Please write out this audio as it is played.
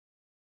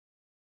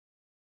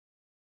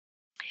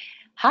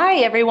Hi,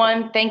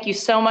 everyone. Thank you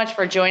so much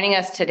for joining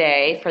us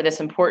today for this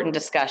important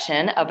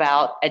discussion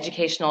about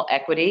educational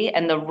equity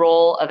and the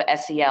role of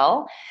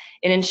SEL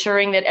in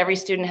ensuring that every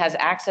student has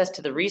access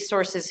to the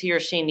resources he or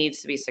she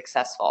needs to be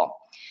successful.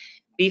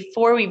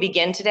 Before we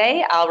begin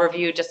today, I'll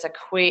review just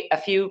a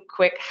few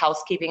quick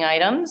housekeeping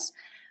items.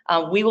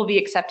 We will be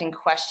accepting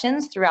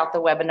questions throughout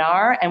the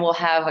webinar, and we'll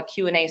have a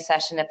Q&A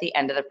session at the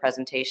end of the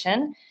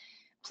presentation.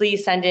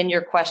 Please send in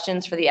your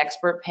questions for the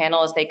expert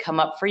panel as they come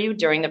up for you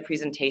during the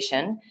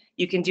presentation.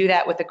 You can do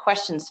that with the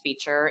questions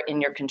feature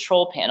in your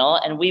control panel,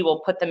 and we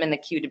will put them in the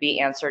queue to be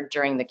answered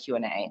during the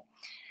Q&A.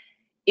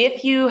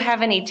 If you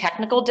have any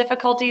technical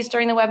difficulties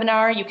during the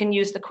webinar, you can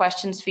use the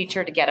questions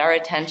feature to get our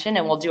attention,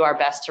 and we'll do our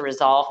best to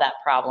resolve that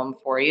problem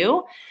for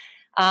you.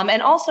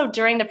 And also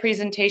during the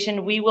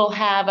presentation, we will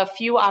have a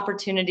few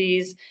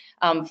opportunities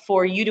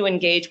for you to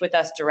engage with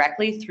us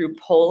directly through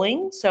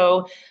polling.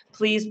 So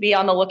please be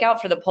on the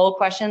lookout for the poll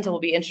questions, and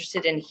we'll be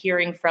interested in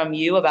hearing from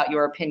you about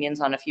your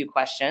opinions on a few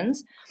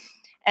questions.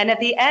 And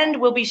at the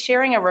end, we'll be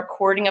sharing a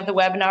recording of the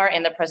webinar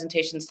and the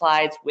presentation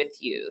slides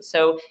with you.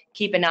 So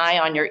keep an eye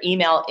on your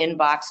email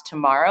inbox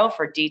tomorrow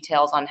for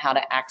details on how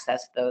to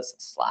access those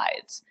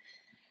slides.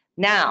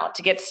 Now,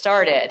 to get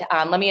started,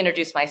 let me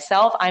introduce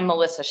myself. I'm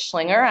Melissa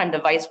Schlinger. I'm the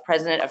Vice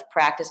President of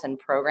Practice and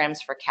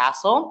Programs for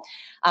CASEL.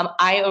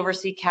 I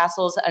oversee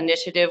CASEL's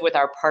initiative with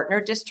our partner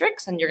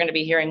districts, and you're going to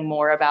be hearing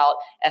more about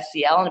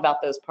SEL and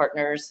about those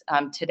partners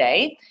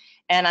today.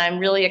 And I'm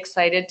really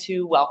excited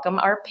to welcome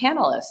our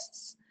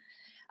panelists.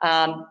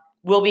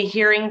 We'll be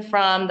hearing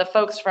from the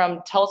folks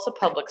from Tulsa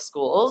Public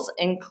Schools,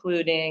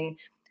 including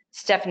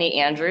Stephanie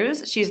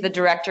Andrews. She's the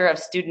Director of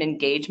Student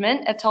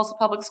Engagement at Tulsa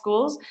Public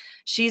Schools.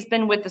 She's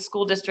been with the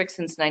school district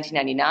since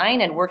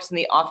 1999 and works in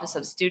the Office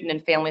of Student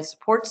and Family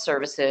Support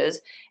Services,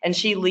 and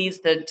she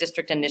leads the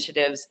district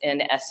initiatives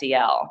in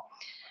SEL.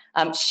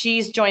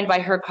 She's joined by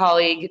her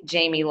colleague,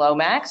 Jamie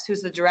Lomax,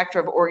 who's the Director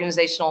of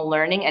Organizational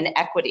Learning and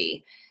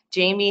Equity.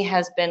 Jamie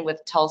has been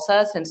with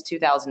Tulsa since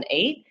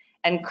 2008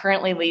 and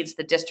currently leads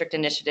the district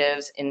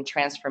initiatives in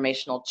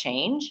transformational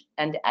change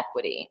and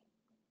equity.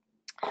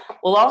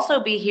 We'll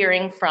also be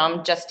hearing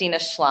from Justina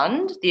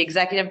Schlund, the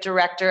Executive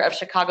Director of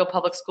Chicago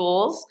Public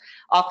Schools,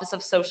 Office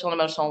of Social and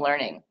Emotional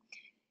Learning.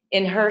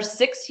 In her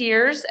 6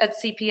 years at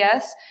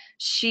CPS,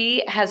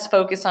 she has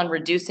focused on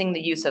reducing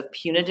the use of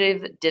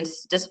punitive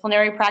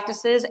disciplinary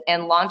practices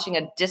and launching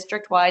a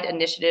district-wide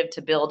initiative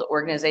to build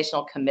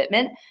organizational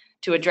commitment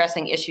to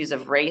addressing issues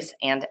of race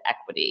and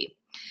equity.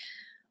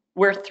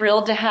 We're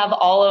thrilled to have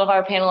all of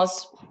our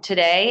panelists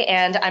today,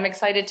 and I'm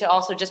excited to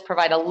also just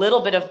provide a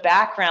little bit of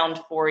background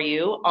for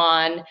you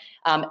on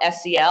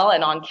SEL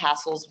and on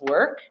CASEL's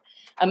work.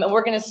 And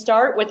we're going to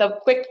start with a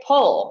quick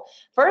poll.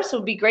 First, it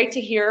would be great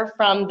to hear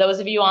from those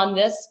of you on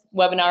this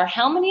webinar.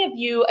 How many of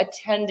you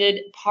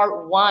attended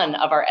part 1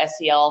 of our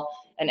SEL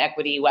and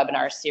Equity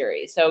webinar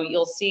series? So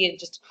you'll see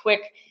just a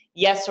quick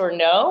yes or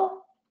no.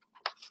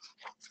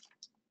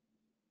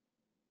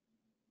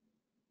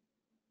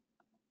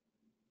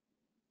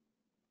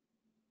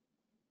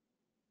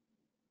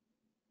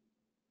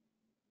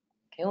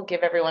 Okay, we'll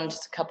give everyone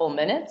just a couple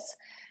minutes.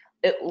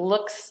 It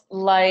looks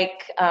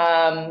like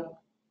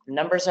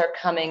numbers are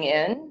coming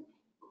in.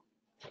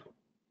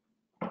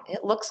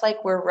 It looks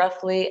like we're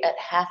roughly at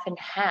half and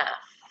half.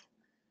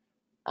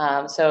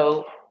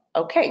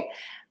 Okay,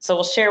 so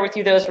we'll share with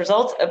you those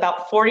results.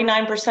 About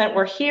 49%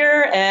 were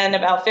here and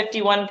about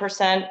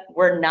 51%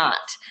 were not.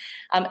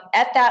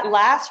 At that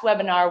last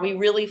webinar, we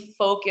really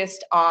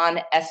focused on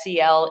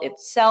SEL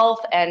itself,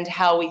 and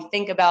how we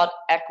think about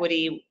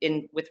equity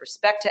with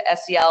respect to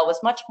SEL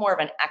was much more of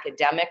an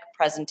academic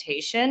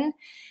presentation.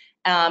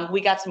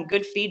 We got some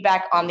good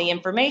feedback on the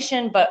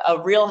information, but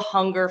a real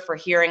hunger for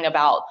hearing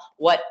about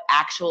what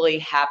actually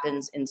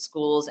happens in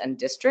schools and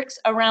districts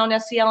around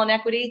SEL and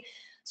equity.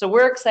 So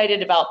we're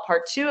excited about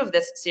part 2 of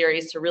this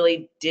series to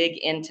really dig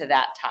into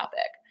that topic.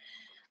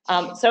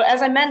 So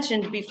as I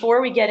mentioned,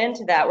 before we get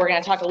into that, we're going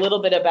to talk a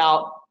little bit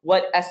about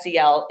what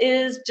SEL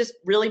is, just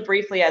really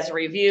briefly as a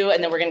review,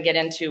 and then we're going to get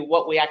into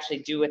what we actually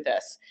do with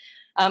this.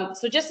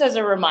 So just as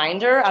a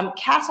reminder,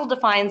 CASEL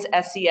defines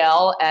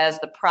SEL as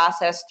the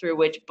process through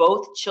which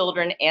both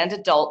children and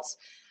adults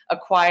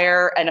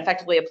acquire and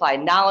effectively apply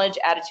knowledge,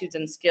 attitudes,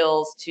 and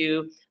skills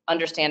to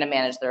understand and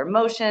manage their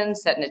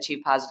emotions, set and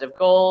achieve positive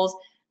goals,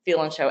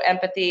 feel and show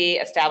empathy,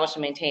 establish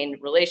and maintain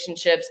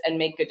relationships, and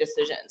make good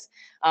decisions.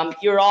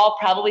 You're all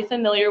probably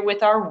familiar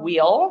with our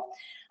wheel.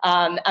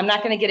 I'm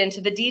not going to get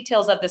into the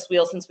details of this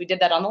wheel since we did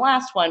that on the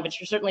last one, but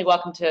you're certainly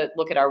welcome to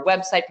look at our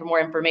website for more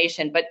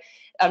information. But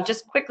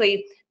just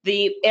quickly,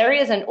 the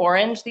areas in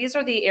orange, these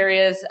are the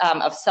areas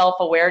of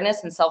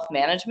self-awareness and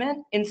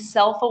self-management. In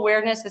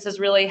self-awareness, this is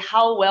really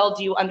how well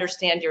do you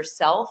understand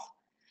yourself,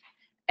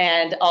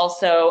 and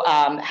also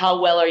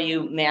how well are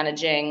you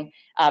managing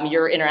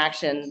your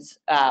interactions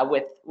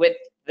with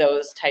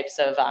those types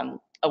of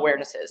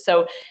awarenesses.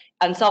 So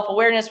on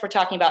self-awareness, we're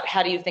talking about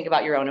how do you think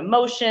about your own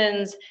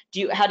emotions?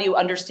 How do you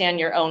understand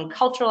your own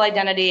cultural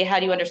identity? How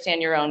do you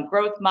understand your own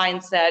growth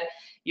mindset,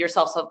 your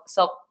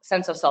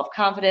sense of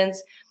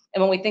self-confidence?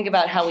 And when we think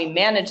about how we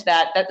manage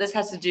that, this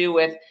has to do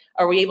with,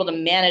 are we able to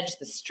manage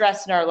the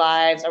stress in our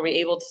lives? Are we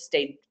able to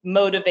stay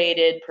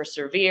motivated,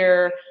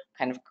 persevere? What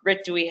kind of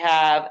grit do we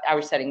have? Are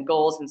we setting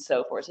goals and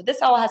so forth? So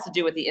this all has to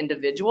do with the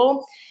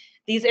individual.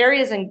 These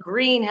areas in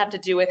green have to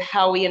do with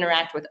how we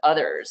interact with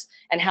others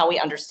and how we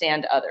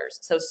understand others.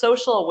 So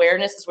social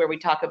awareness is where we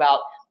talk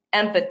about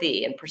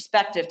empathy and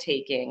perspective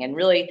taking and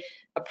really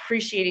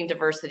appreciating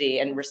diversity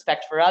and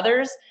respect for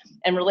others.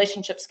 And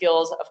relationship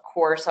skills, of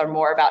course, are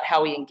more about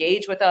how we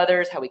engage with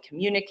others, how we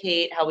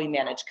communicate, how we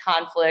manage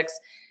conflicts,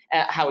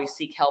 how we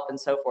seek help and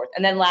so forth.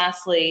 And then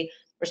lastly,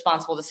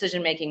 responsible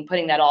decision making,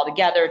 putting that all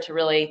together to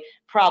really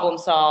problem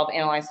solve,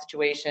 analyze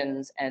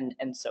situations,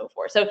 and so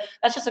forth. So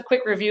that's just a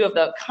quick review of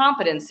the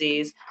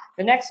competencies.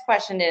 The next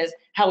question is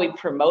how we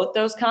promote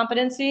those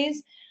competencies.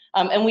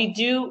 And we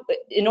do,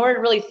 in order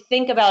to really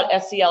think about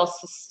SEL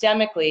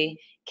systemically,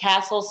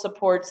 CASEL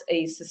supports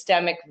a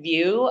systemic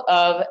view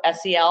of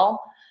SEL.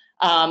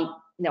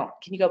 No,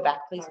 can you go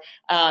back, please?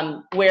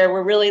 Where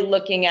we're really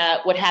looking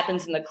at what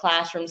happens in the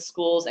classroom,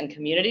 schools, and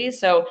communities.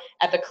 So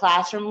at the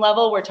classroom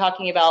level, we're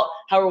talking about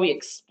how are we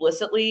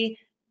explicitly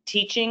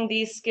teaching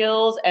these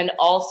skills, and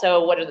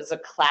also what is a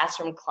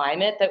classroom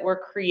climate that we're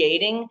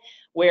creating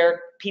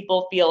where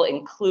people feel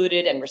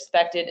included and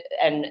respected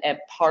and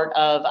part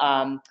of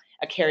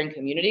a caring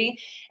community.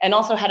 And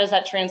also, how does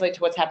that translate to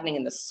what's happening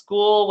in the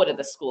school? What are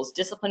the school's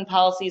discipline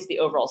policies, the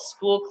overall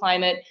school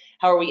climate?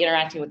 How are we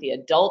interacting with the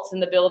adults in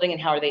the building,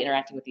 and how are they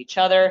interacting with each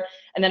other?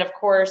 And then, of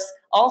course,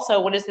 also,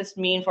 what does this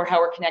mean for how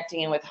we're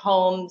connecting in with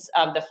homes,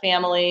 the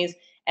families,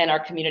 and our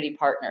community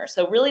partners?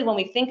 So really, when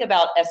we think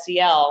about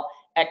SEL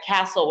at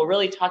CASEL, we're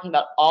really talking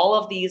about all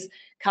of these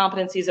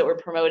competencies that we're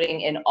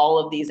promoting in all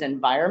of these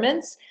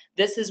environments.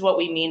 This is what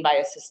we mean by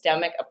a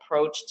systemic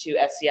approach to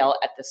SEL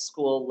at the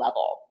school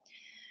level.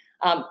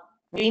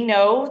 We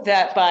know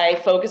that by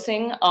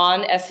focusing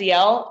on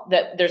SEL,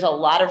 that there's a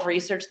lot of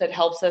research that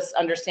helps us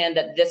understand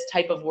that this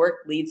type of work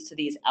leads to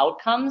these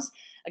outcomes.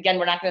 Again,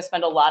 we're not going to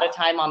spend a lot of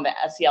time on the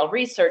SEL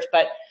research,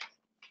 but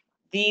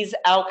these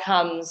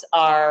outcomes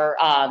are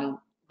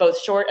both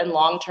short and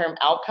long-term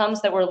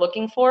outcomes that we're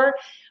looking for.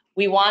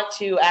 We want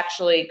to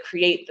actually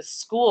create the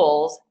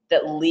schools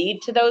that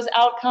lead to those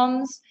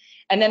outcomes.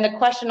 And then the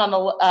question on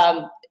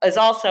the is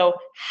also,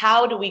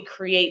 how do we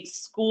create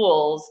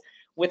schools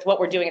with what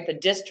we're doing at the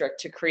district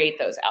to create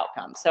those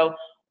outcomes? So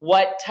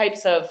what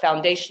types of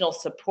foundational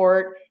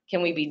support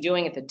can we be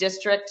doing at the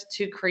district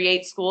to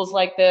create schools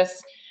like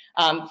this?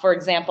 For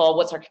example,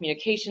 what's our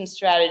communication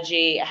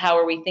strategy? How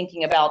are we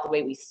thinking about the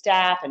way we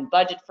staff and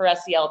budget for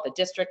SEL at the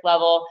district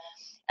level?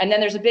 And then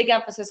there's a big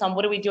emphasis on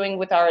what are we doing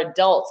with our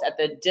adults at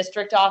the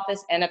district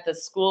office and at the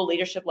school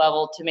leadership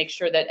level to make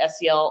sure that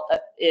SEL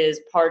is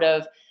part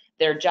of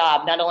their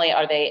job. Not only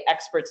are they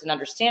experts in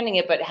understanding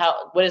it, but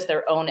what is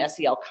their own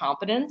SEL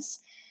competence?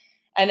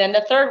 And then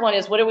the third one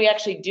is, what are we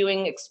actually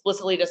doing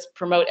explicitly to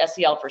promote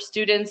SEL for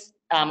students?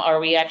 Are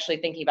we actually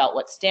thinking about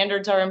what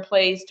standards are in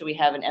place? Do we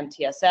have an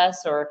MTSS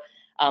or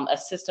a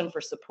system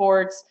for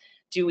supports?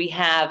 Do we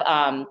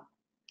have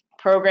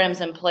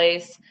programs in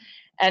place?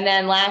 And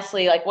then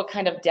lastly, like, what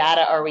kind of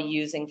data are we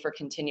using for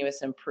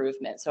continuous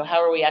improvement? So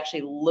how are we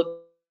actually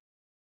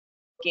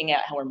looking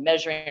at how we're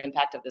measuring the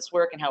impact of this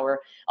work, and how we're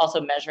also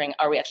measuring,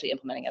 are we actually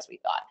implementing as we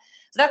thought?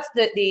 So that's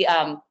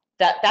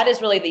that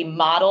is really the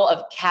model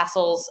of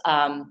CASEL's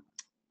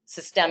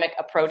systemic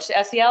approach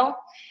to SEL.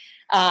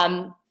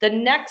 The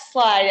next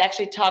slide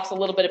actually talks a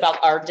little bit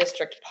about our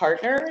district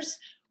partners,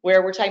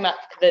 where we're talking about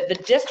the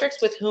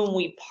districts with whom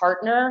we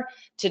partner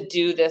to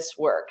do this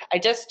work. I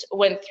just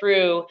went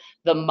through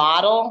the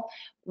model.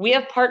 We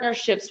have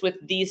partnerships with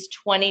these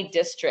 20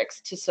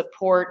 districts to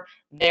support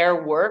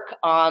their work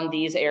on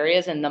these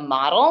areas in the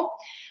model.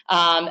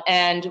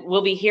 And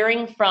we'll be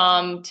hearing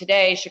from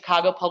today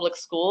Chicago Public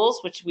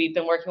Schools, which we've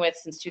been working with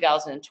since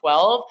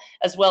 2012,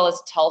 as well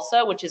as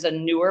Tulsa, which is a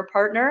newer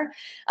partner.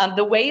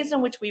 The ways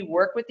in which we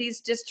work with these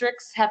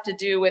districts have to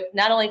do with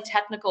not only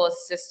technical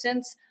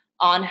assistance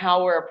on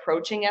how we're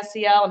approaching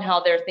SEL and how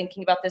they're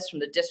thinking about this from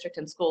the district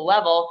and school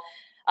level.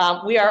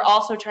 We are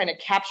also trying to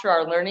capture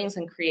our learnings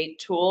and create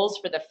tools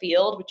for the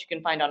field, which you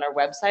can find on our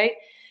website.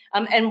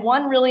 And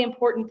one really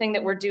important thing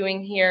that we're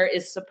doing here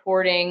is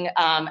supporting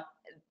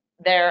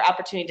their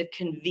opportunity to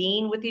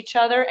convene with each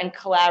other and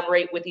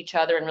collaborate with each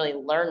other and really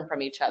learn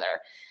from each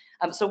other.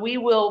 So we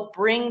will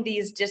bring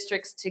these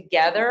districts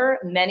together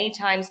many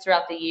times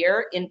throughout the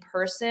year, in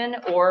person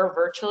or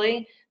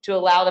virtually, to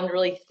allow them to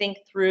really think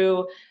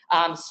through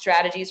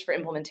strategies for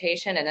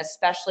implementation, and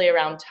especially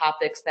around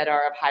topics that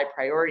are of high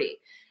priority.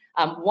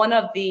 One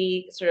of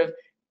the sort of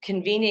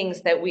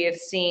convenings that we have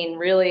seen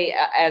really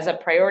as a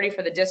priority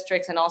for the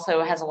districts, and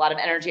also has a lot of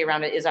energy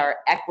around it, is our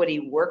equity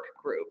work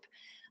group.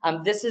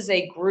 This is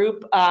a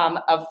group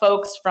of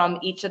folks from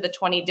each of the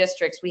 20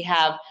 districts. We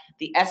have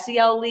the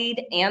SEL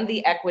lead and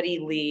the equity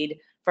lead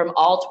from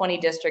all 20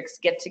 districts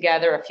get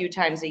together a few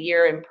times a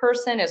year in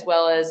person, as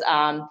well as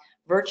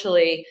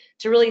virtually,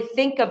 to really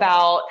think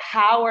about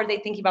how are they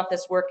thinking about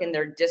this work in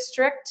their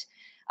district.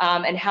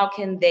 and how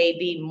can they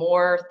be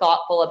more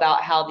thoughtful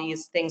about how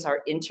these things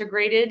are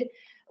integrated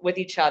with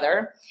each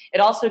other. It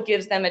also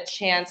gives them a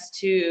chance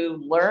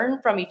to learn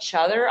from each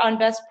other on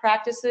best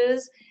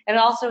practices, and it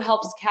also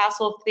helps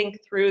CASEL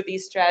think through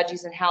these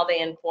strategies and how they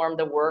inform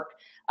the work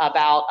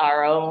about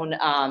our own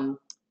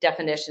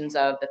definitions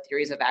of the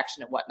theories of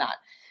action and whatnot.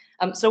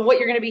 So what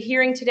you're going to be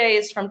hearing today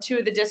is from two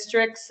of the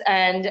districts,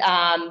 and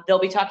they'll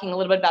be talking a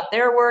little bit about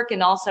their work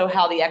and also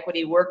how the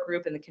equity work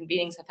group and the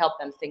convenings have helped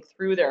them think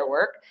through their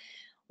work.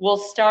 We'll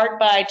start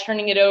by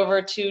turning it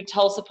over to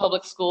Tulsa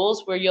Public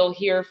Schools, where you'll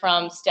hear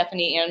from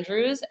Stephanie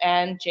Andrews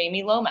and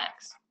Jamie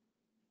Lomax.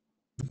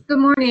 Good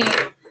morning.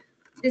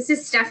 This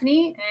is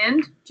Stephanie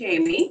and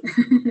Jamie.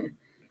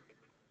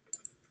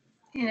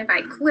 And if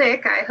I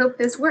click, I hope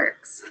this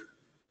works.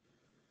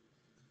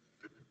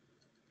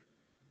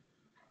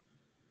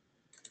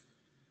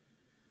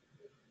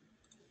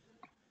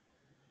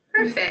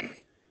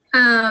 Perfect.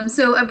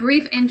 So a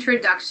brief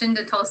introduction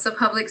to Tulsa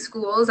Public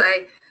Schools.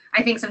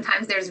 I think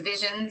sometimes there's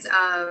visions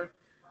of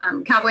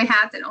cowboy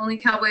hats and only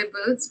cowboy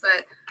boots,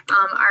 but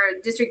our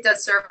district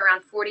does serve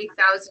around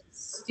 40,000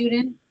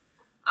 students.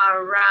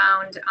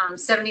 Around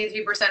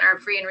 73% are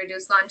free and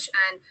reduced lunch,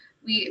 and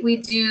we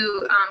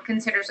do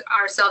consider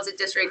ourselves a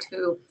district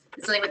who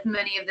is dealing with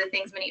many of the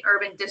things many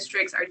urban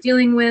districts are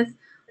dealing with,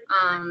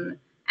 and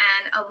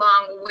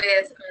along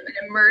with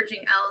an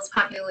emerging ELS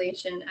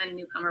population and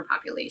newcomer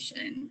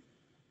population.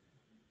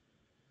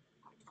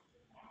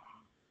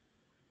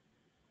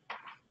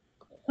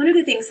 One of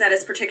the things that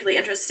is particularly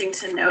interesting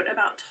to note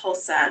about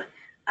Tulsa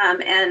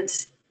and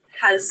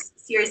has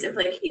serious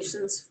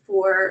implications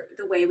for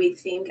the way we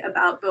think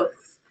about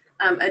both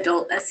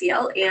adult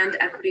SEL and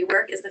equity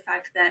work is the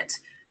fact that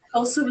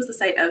Tulsa was the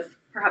site of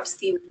perhaps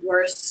the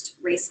worst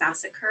race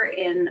massacre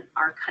in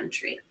our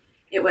country.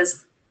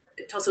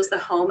 Tulsa was the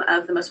home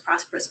of the most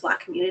prosperous Black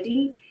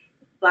community,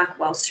 Black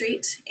Wall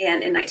Street,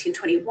 and in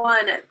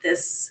 1921,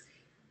 this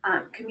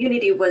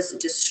community was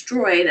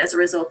destroyed as a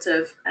result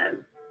of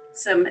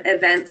some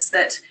events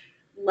that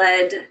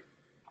led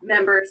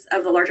members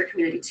of the larger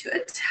community to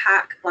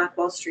attack Black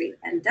Wall Street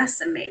and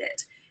decimate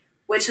it,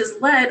 which has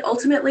led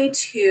ultimately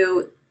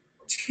to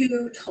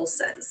two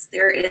Tulsas.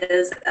 There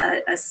is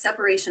a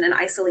separation and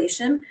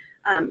isolation,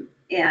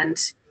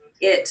 and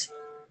it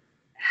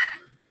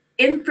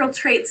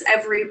infiltrates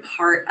every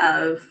part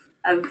of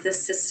the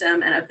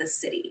system and of the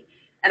city.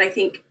 And I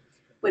think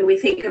when we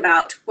think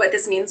about what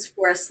this means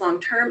for us long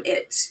term,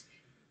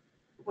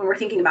 when we're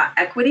thinking about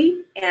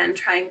equity and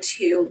trying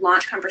to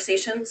launch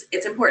conversations,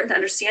 it's important to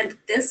understand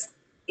that this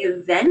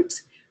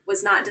event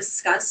was not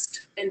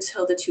discussed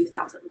until the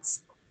 2000s.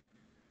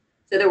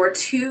 So there were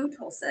two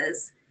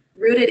Tulsas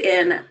rooted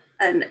in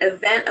an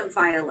event of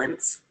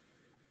violence,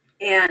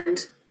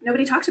 and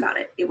nobody talked about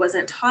it. It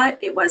wasn't taught,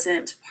 it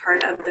wasn't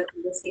part of the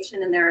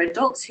conversation, and there are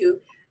adults who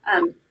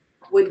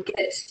would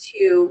get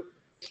to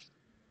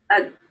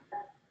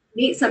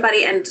meet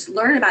somebody and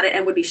learn about it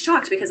and would be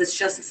shocked because it's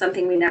just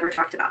something we never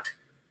talked about.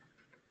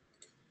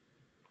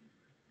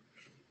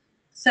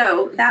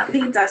 So that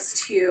leads us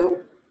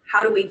to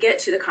how do we get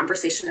to the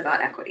conversation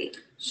about equity?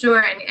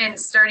 Sure, and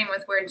starting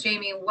with where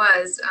Jamie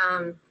was,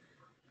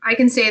 I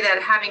can say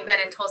that having been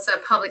in Tulsa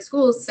Public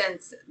Schools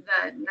since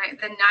the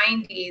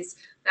 90s,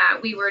 that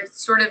we were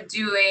sort of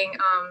doing,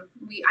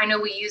 I know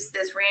we used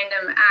this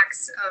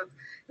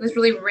it was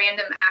really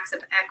random acts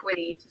of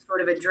equity to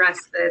sort of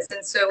address this.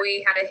 And so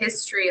we had a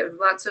history of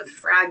lots of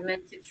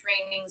fragmented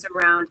trainings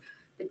around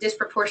the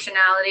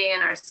disproportionality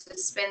in our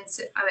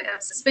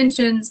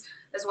suspensions,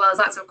 as well as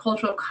lots of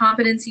cultural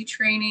competency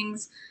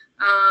trainings.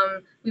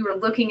 We were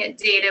looking at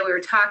data, we were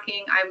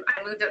talking,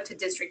 I moved up to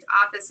district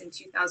office in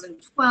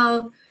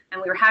 2012,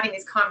 and we were having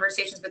these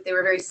conversations, but they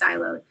were very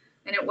siloed.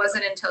 And it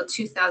wasn't until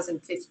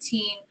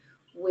 2015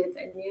 with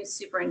a new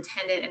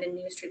superintendent and a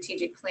new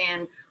strategic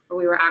plan where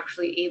we were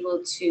actually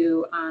able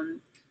to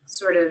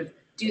sort of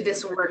do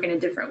this work in a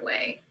different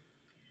way.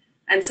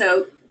 And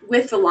so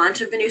with the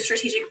launch of the new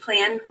strategic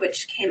plan,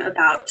 which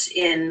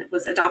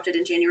was adopted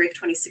in January of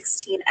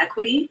 2016,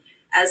 equity,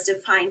 as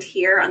defined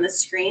here on the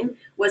screen,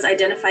 was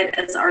identified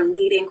as our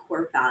leading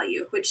core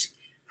value, which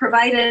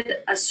provided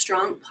a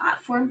strong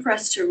platform for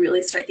us to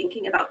really start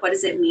thinking about what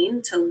does it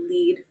mean to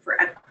lead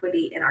for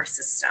equity in our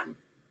system.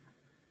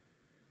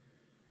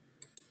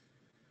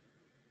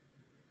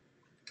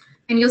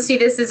 And you'll see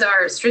this is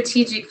our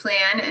strategic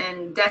plan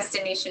and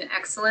destination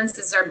excellence.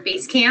 This is our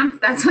base camp.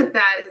 That's what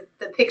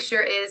the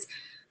picture is.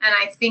 And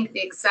I think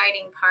the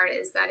exciting part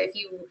is that if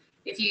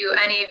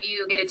any of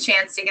you get a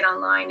chance to get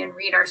online and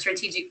read our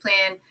strategic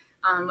plan,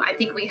 I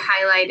think we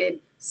highlighted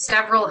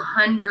several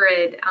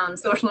hundred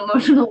social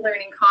emotional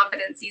learning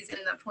competencies in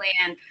the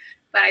plan.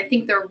 But I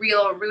think the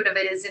real root of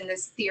it is in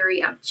this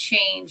theory of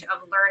change,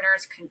 of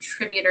learners,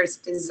 contributors,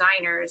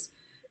 designers,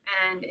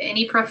 and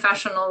any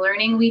professional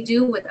learning we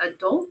do with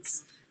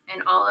adults,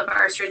 and all of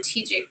our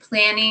strategic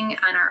planning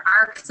and our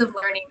arcs of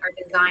learning are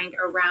designed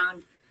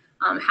around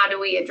how do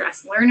we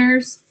address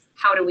learners,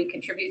 how do we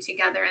contribute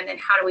together, and then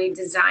how do we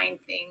design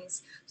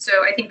things.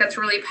 So I think that's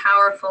really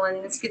powerful,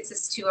 and this gets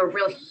us to a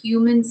real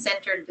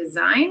human-centered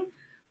design,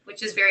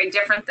 which is very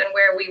different than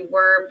where we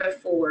were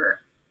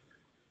before.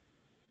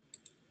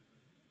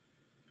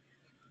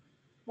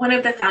 One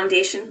of the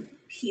foundation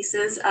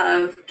pieces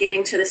of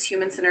getting to this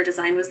human-centered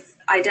design was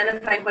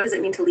identifying what does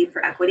it mean to lead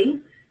for equity.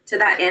 To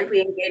that end,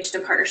 we engaged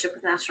in partnership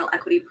with National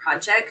Equity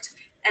Project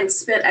and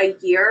spent a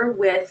year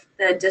with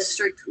the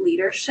district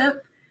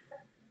leadership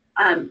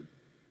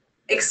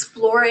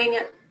exploring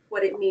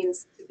what it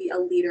means to be a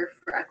leader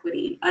for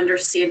equity,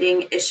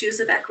 understanding issues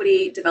of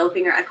equity,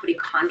 developing our equity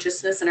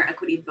consciousness and our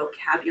equity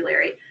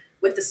vocabulary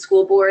with the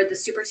school board, the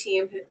super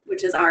team,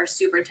 which is our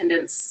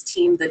superintendent's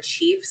team, the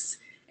chiefs,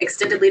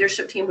 extended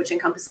leadership team, which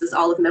encompasses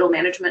all of middle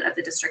management of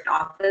the district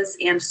office,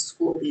 and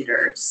school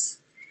leaders.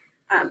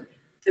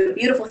 The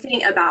beautiful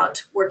thing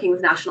about working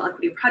with National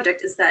Equity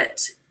Project is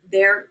that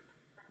they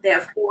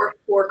have four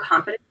core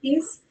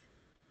competencies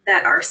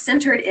that are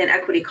centered in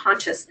equity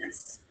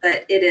consciousness,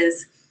 but it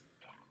is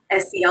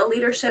SEL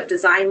leadership,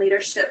 design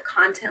leadership,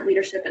 content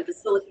leadership, and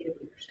facilitative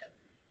leadership.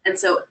 And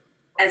so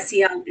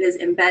SEL is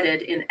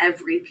embedded in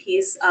every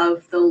piece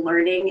of the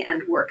learning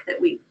and work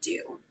that we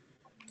do.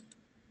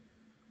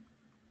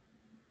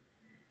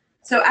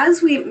 So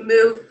as we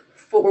move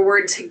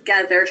forward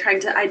together, trying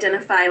to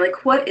identify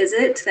like what is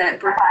it that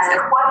brings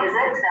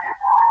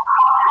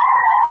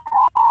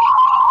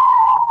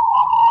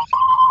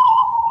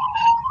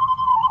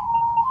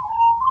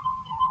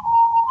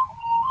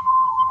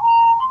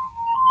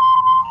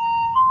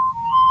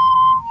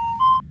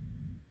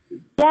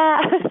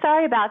Yeah,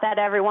 sorry about that,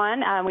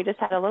 everyone. We just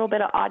had a little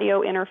bit of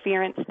audio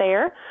interference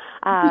there.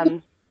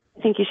 I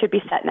think you should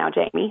be set now,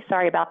 Jamie.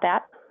 Sorry about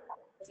that.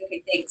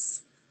 Okay,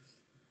 thanks.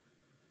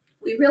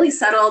 We really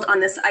settled on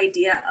this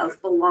idea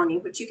of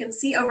belonging, which you can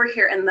see over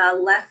here in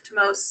the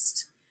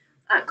leftmost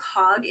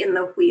cog in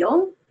the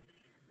wheel,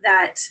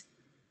 that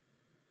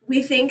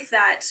we think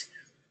that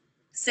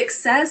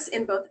success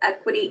in both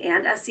equity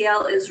and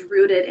SEL is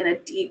rooted in a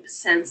deep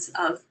sense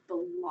of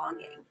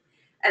belonging.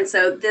 And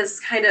so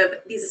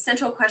these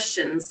essential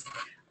questions,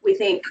 we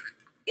think,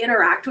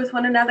 interact with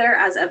one another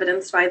as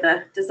evidenced by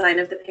the design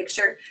of the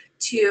picture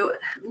to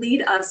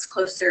lead us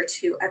closer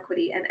to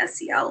equity and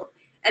SEL,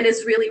 and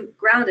is really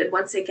grounded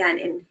once again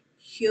in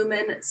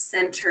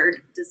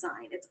human-centered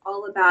design. It's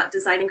all about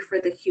designing for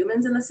the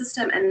humans in the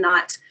system and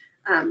not,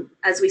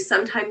 as we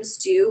sometimes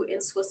do in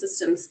school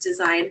systems,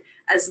 design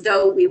as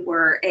though we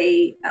were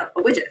a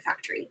widget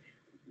factory.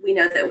 We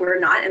know that we're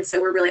not, and so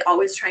we're really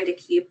always trying to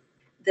keep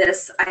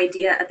this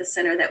idea at the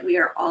center that we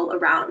are all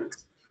around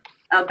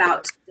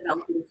about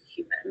developing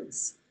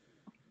humans.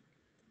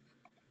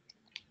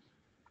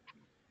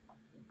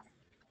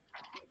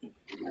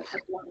 I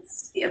have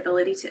lost the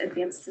ability to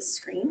advance the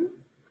screen.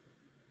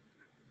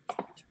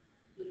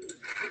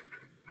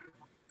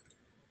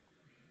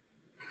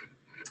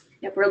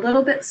 Yep, we're a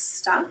little bit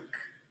stuck.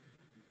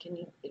 Can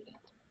you?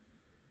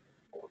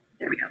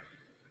 There we go.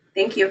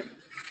 Thank you.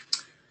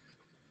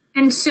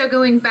 And so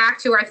going back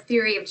to our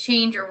theory of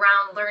change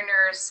around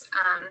learners,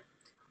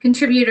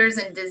 contributors,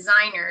 and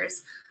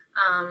designers,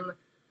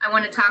 I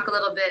want to talk a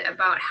little bit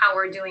about how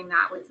we're doing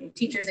that with new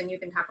teachers, and you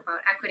can talk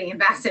about equity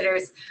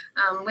ambassadors.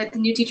 With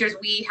new teachers,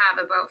 we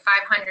have about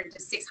 500 to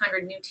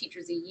 600 new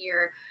teachers a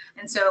year.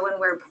 And so when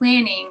we're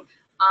planning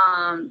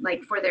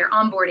like for their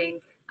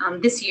onboarding,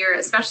 this year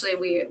especially,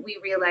 we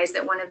realized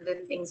that one of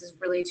the things is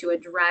really to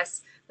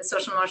address the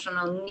social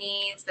emotional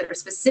needs that are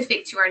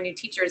specific to our new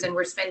teachers, and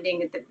we're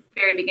spending at the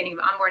very beginning of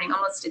onboarding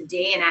almost a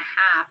day and a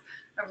half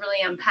of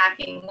really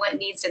unpacking what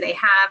needs do they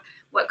have,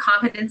 what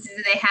competencies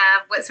do they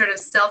have, what sort of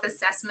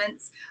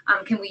self-assessments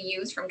can we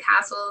use from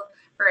CASEL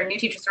for a new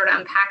teacher to sort of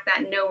unpack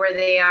that, know where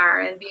they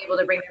are, and be able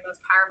to bring their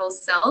most powerful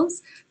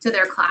selves to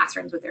their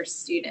classrooms with their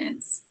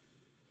students.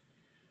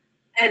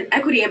 And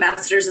Equity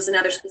Ambassadors is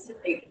another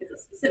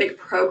specific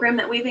program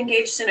that we've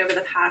engaged in over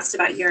the past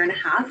about year and a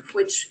half,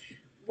 which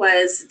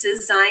was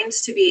designed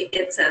to be,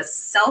 it's a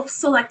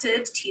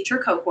self-selected teacher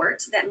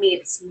cohort that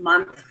meets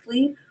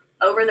monthly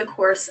over the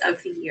course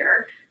of the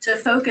year to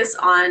focus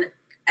on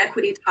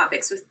equity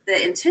topics, with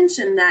the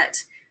intention that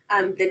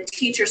the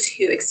teachers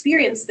who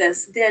experience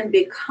this then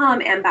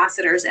become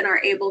ambassadors and are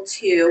able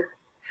to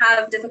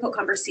have difficult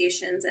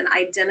conversations and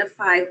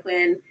identify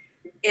when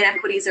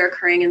inequities are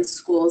occurring in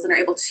schools, and are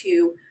able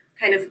to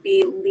kind of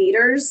be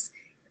leaders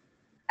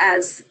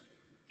as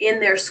in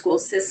their school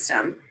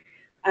system.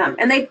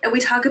 And we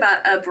talk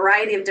about a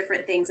variety of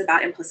different things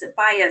about implicit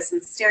bias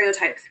and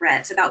stereotype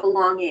threats, about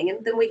belonging,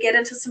 and then we get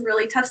into some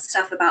really tough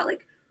stuff about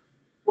like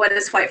what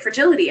is white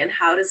fragility and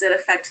how does it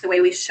affect the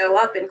way we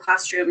show up in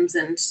classrooms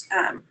and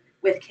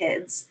with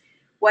kids.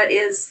 What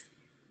is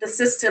the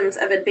systems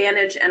of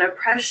advantage and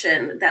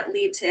oppression that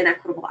lead to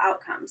inequitable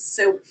outcomes?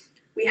 So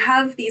we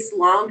have these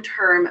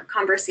long-term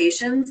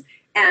conversations,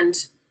 and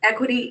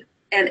equity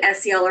and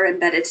SEL are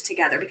embedded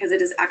together because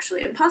it is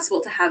actually impossible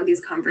to have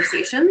these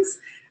conversations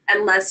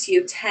unless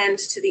you tend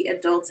to the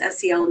adults'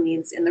 SEL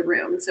needs in the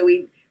room. So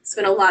we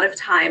spend a lot of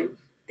time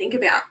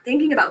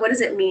thinking about what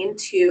does it mean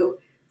to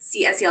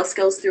see SEL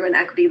skills through an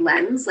equity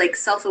lens. Like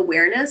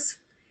self-awareness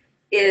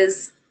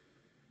is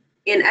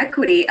in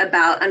equity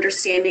about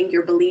understanding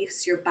your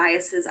beliefs, your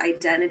biases,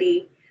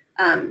 identity,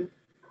 and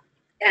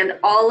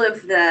all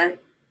of the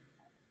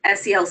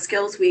SEL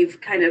skills we've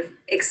kind of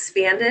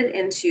expanded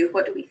into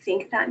what do we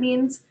think that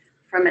means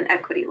from an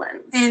equity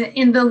lens. And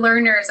in the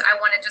learners, I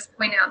want to just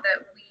point out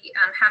that we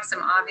have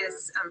some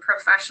obvious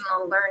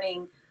professional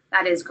learning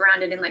that is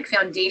grounded in like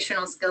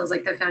foundational skills,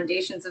 like the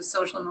foundations of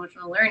social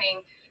emotional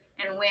learning.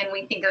 And when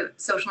we think of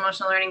social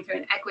emotional learning through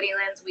an equity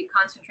lens, we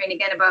concentrate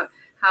again about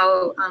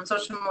how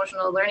social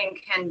emotional learning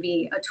can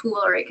be a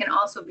tool, or it can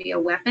also be a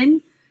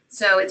weapon.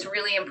 So it's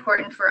really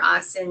important for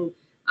us and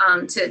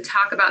to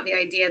talk about the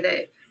idea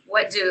that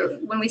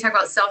when we talk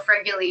about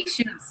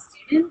self-regulation of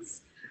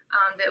students,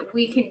 that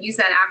we can use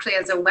that actually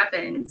as a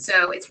weapon.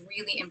 So it's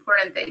really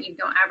important that you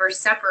don't ever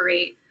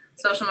separate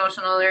social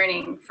emotional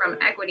learning from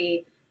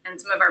equity and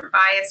some of our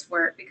bias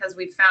work, because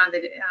we found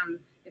that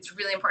it's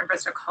really important for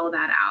us to call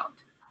that out.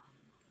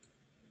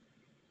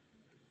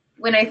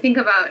 When I think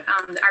about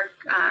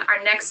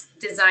our next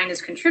design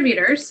as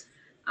contributors,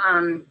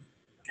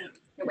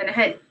 it went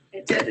ahead.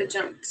 It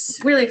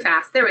jumped really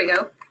fast. There we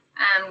go.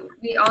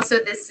 We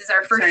also, this is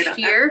our first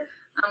year.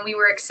 We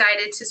were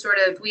excited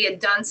to we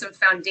had done some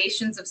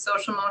foundations of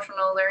social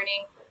emotional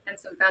learning and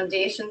some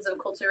foundations of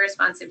culturally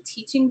responsive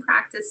teaching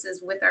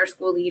practices with our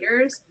school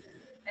leaders.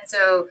 And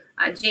so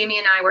Jamie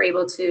and I were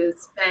able to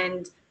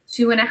spend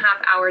 2.5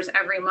 hours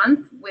every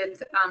month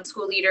with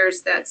school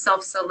leaders that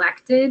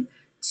self-selected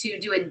to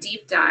do a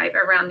deep dive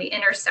around the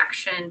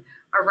intersection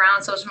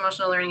around social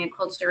emotional learning and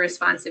culturally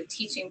responsive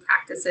teaching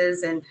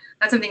practices. And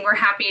that's something we're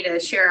happy to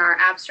share our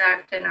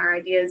abstract and our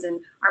ideas and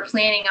our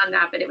planning on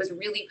that, but it was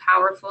really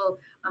powerful.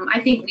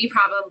 I think we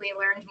probably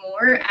learned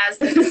more as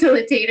the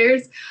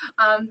facilitators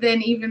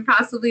than even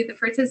possibly the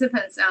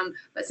participants.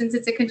 But since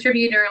it's a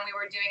contributor and we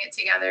were doing it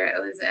together,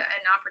 it was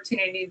an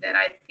opportunity that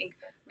I think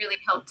really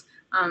helped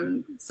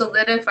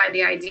solidify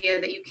the idea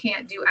that you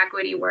can't do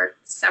equity work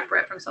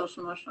separate from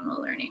social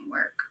emotional learning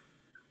work.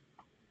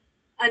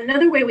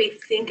 Another way we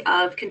think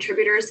of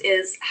contributors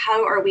is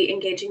how are we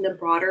engaging the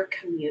broader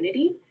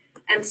community?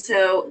 And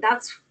so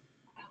that's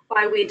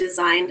why we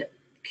designed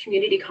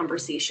community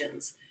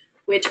conversations,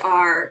 which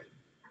are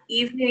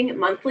evening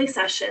monthly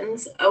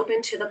sessions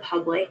open to the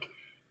public,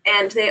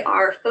 and they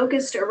are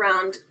focused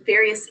around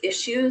various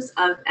issues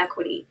of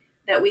equity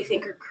that we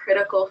think are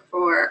critical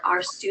for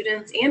our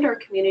students and our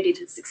community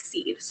to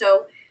succeed.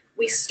 So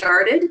we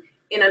started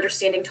in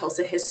understanding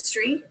Tulsa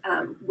history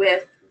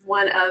with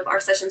one of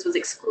our sessions was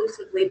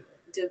exclusively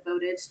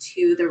devoted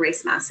to the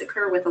race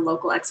massacre with a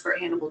local expert,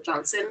 Hannibal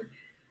Johnson,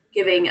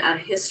 giving a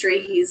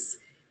history. He's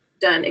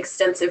done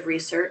extensive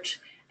research.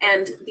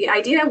 And the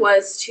idea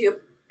was to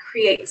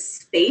create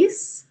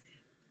space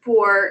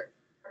for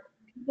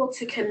people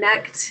to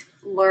connect,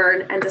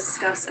 learn, and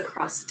discuss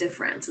across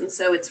difference. And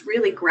so it's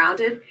really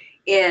grounded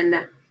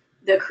in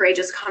the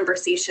Courageous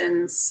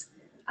Conversations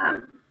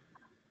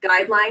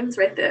guidelines,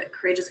 right? The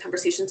Courageous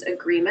Conversations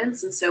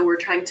agreements. And so we're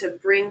trying to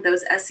bring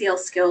those SEL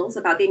skills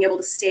about being able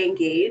to stay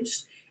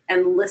engaged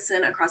and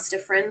listen across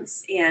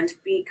difference and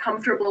be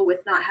comfortable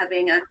with not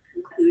having a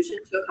conclusion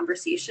to a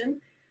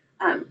conversation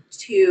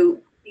to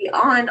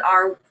beyond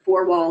our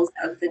four walls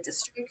of the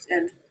district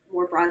and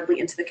more broadly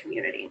into the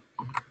community.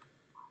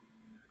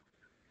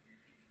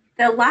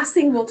 The last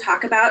thing we'll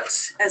talk about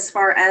as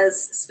far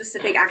as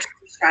specific action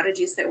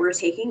strategies that we're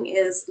taking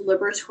is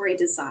liberatory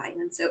design.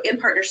 And so in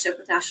partnership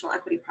with National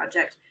Equity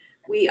Project,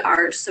 we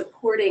are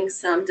supporting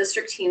some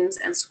district teams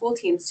and school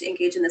teams to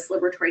engage in this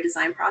liberatory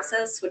design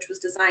process, which was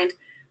designed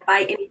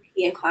by NEP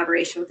in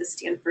collaboration with the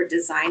Stanford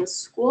Design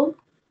School.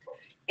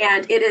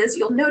 And it is,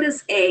 you'll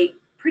notice, a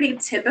pretty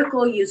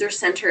typical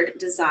user-centered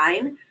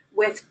design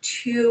with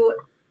two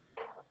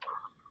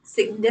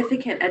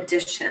significant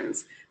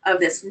additions of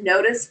this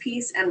notice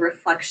piece and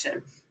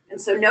reflection. And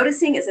so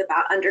noticing is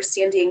about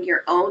understanding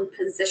your own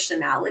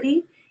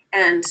positionality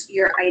and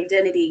your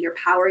identity, your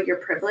power, your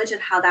privilege,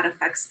 and how that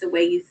affects the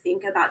way you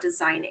think about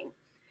designing.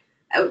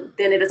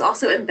 Then it is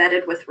also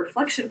embedded with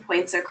reflection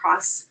points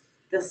across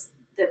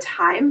the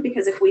time,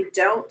 because if we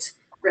don't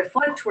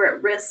reflect, we're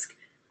at risk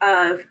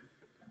of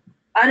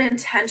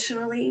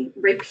unintentionally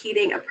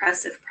repeating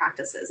oppressive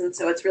practices. And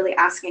so it's really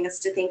asking us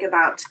to think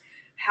about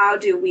how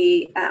do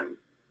we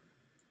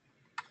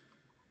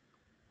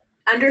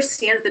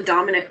understand the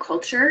dominant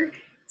culture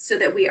so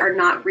that we are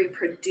not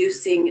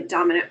reproducing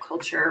dominant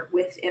culture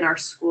within our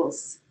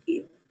schools,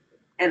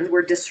 and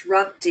we're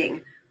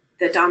disrupting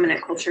the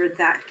dominant culture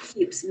that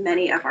keeps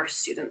many of our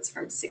students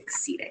from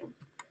succeeding.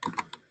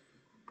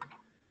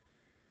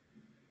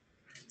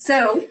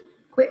 So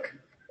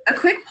a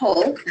quick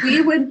poll.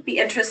 We would be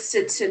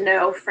interested to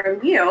know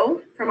from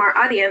you, from our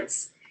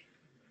audience,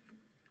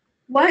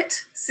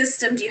 what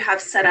system do you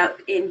have set up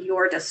in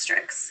your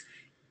districts?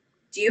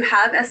 Do you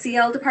have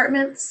SEL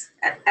departments,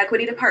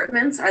 equity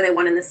departments? Are they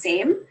one and the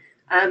same?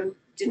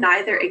 Do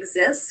neither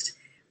exist?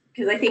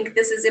 Because I think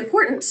this is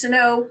important to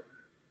know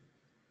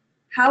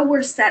how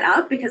we're set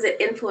up because it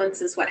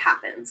influences what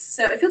happens.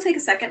 So if you'll take a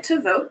second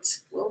to vote,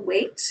 we'll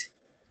wait.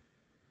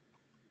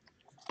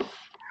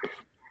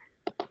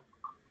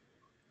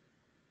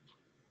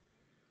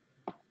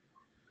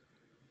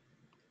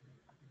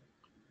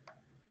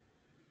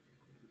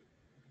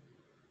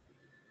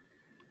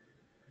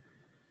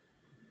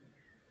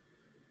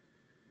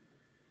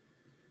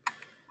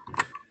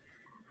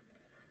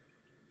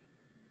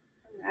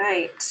 All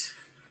right.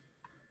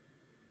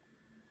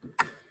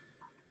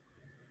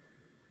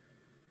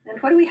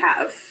 And what do we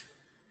have?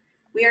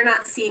 We are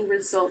not seeing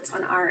results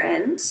on our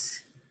end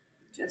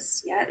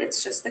just yet.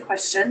 It's just the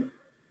question.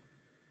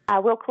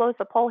 We'll close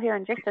the poll here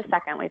in just a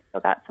second. We've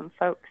still got some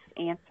folks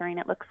answering,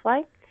 it looks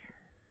like.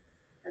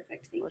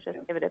 Perfect. Thank We'll you.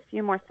 just give it a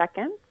few more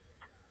seconds.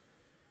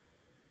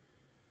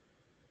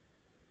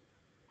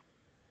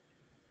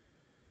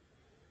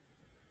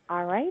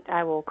 All right,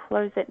 I will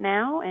close it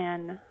now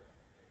and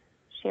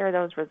share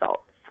those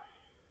results.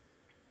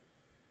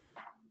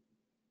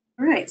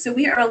 All right, so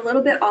we are a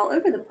little bit all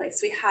over the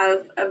place. We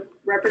have a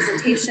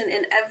representation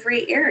in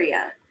every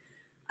area.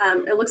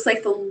 It looks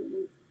like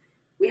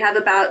we have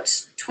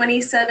about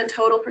 27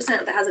 total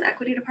percent that has an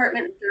equity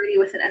department and 30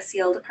 with an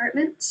SEL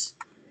department.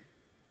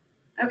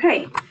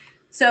 Okay,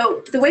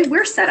 so the way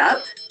we're set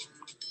up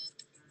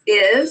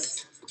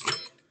is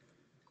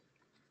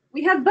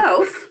we have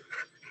both.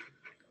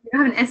 We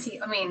have an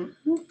SEL,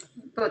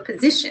 both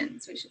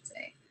positions, we should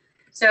say.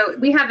 So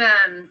we have,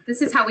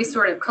 this is how we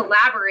sort of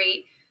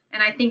collaborate.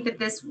 And I think that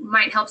this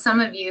might help some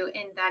of you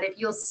in that if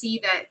you'll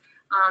see that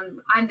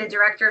I'm the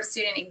director of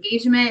student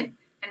engagement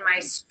and my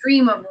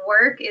stream of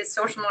work is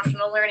social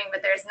emotional learning,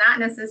 but there's not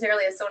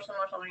necessarily a social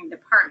emotional learning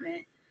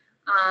department.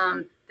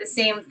 The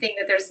same thing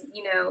that there's,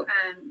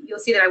 you'll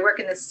see that I work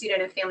in the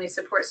student and family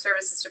support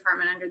services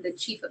department under the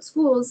chief of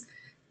schools.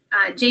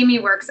 Jamie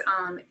works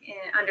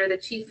under the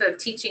chief of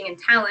teaching and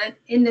talent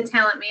in the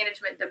talent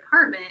management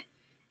department,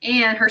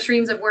 and her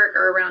streams of work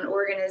are around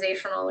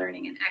organizational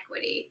learning and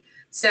equity.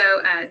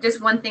 So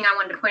just one thing I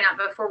wanted to point out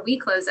before we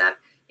close up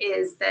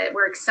is that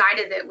we're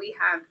excited that we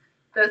have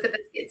both of us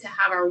get to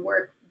have our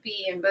work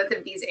be in both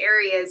of these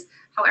areas.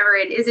 However,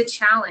 it is a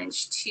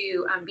challenge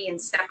to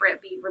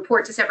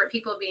report to separate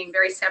people, being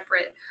very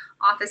separate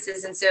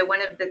offices. And so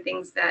one of the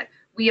things that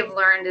we have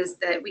learned is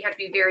that we have to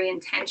be very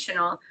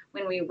intentional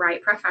when we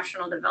write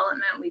professional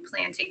development. We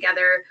plan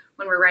together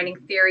when we're writing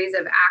theories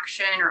of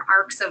action or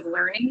arcs of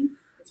learning.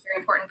 It's very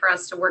important for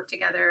us to work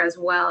together, as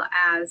well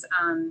as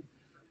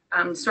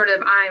I'll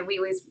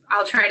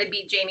try to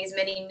be Jamie's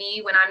mini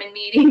me when I'm in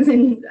meetings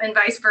and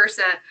vice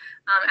versa,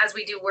 as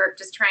we do work,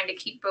 just trying to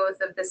keep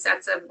both of the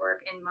sets of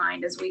work in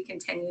mind as we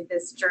continue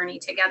this journey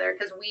together,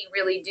 because we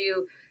really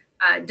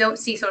don't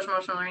see social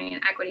emotional learning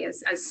and equity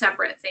as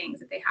separate things,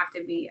 that they have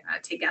to be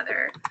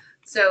together.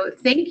 So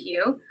thank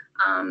you.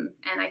 And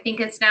I think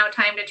it's now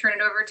time to turn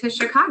it over to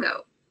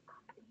Chicago.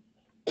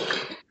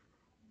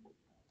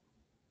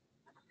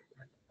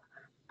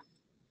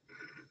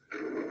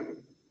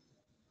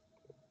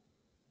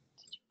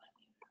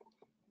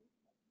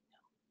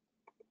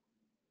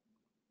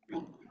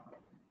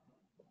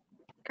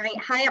 Great.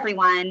 Hi,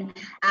 everyone.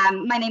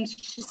 My name is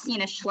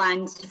Christina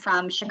Schlund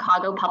from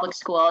Chicago Public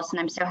Schools, and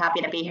I'm so happy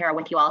to be here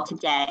with you all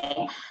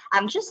today.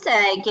 Just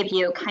to give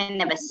you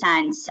kind of a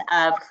sense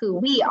of who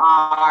we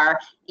are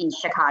in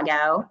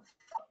Chicago.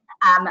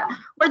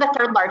 We're the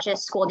third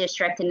largest school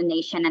district in the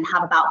nation and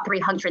have about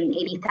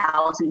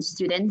 380,000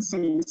 students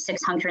in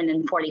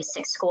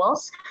 646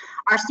 schools.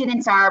 Our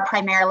students are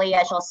primarily,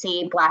 as you'll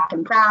see, Black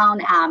and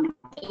brown,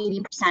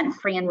 80%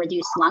 free and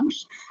reduced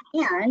lunch.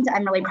 And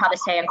I'm really proud to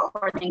say,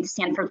 according to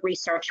Stanford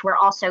research, we're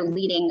also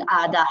leading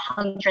the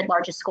 100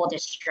 largest school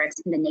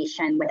districts in the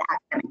nation with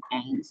academic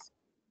gains.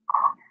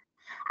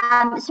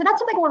 So that's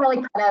something we're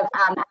really proud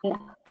of.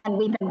 And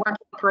we've been working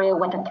through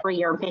with a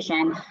 3-year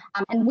vision.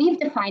 And we've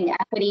defined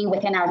equity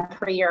within our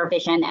 3-year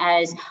vision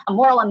as a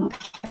moral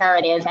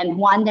imperative, and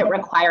one that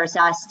requires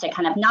us to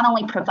kind of not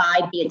only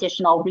provide the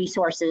additional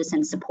resources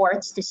and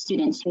supports to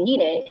students who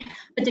need it,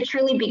 but to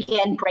truly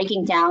begin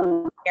breaking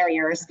down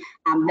barriers,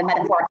 the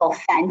metaphorical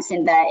fence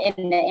in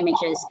the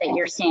images that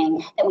you're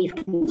seeing that we've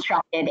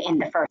constructed in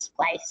the first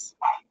place.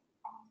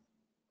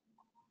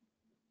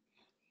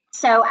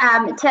 So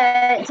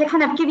to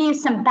kind of give you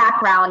some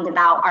background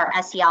about our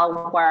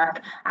SEL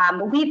work,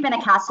 we've been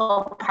a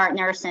CASEL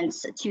partner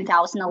since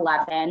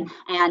 2011,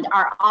 and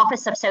our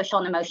Office of Social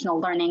and Emotional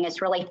Learning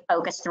is really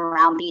focused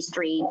around these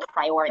 3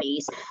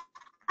 priorities.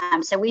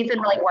 So we've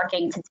been really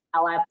working to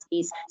develop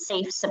these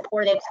safe,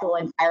 supportive school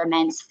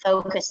environments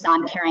focused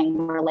on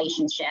caring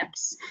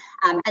relationships,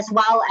 as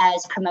well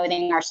as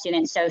promoting our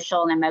students'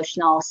 social and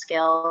emotional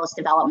skills,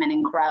 development,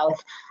 and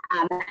growth.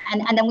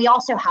 And then we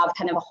also have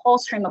kind of a whole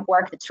stream of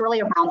work that's really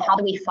around how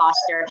do we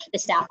foster the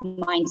staff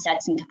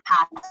mindsets and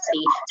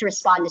capacity to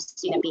respond to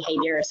student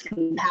behaviors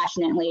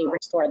compassionately,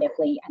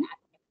 restoratively, and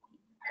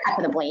actively.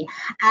 equitably.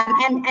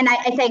 And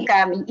I think,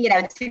 you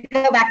know, to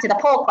go back to the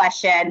poll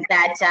question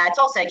that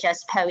Tulsa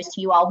just posed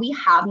to you all, we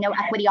have no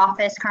equity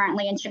office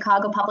currently in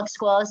Chicago Public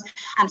Schools.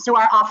 So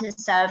our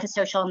Office of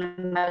Social and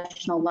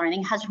Emotional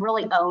Learning has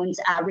really owned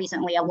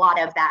recently a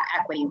lot of that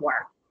equity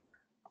work.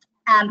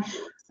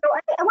 So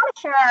I want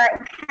to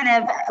share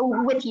kind of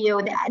with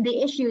you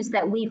the issues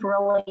that we've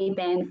really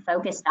been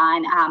focused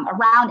on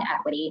around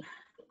equity.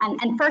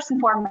 And first and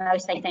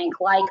foremost, I think,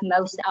 like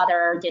most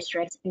other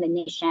districts in the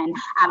nation,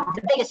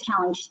 the biggest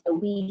challenge that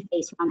we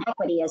face around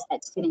equity is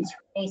that students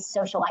face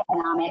social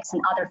economics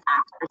and other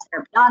factors that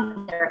are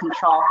beyond their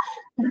control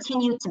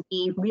continue to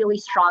be really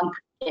strong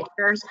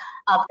predictors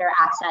of their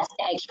access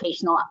to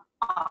educational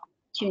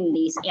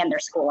opportunities and their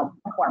school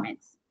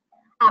performance.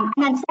 And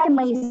then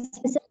secondly,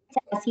 specific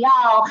to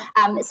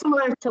SEL,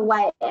 similar to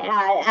what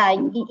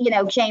you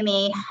know,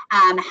 Jamie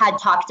had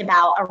talked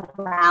about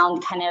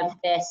around kind of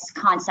this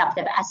concept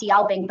of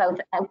SEL being both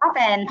a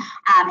weapon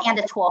and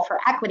a tool for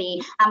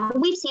equity.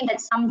 We've seen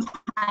that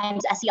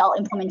sometimes SEL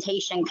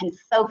implementation can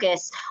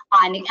focus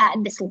on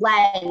this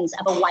lens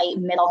of a white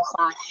middle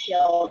class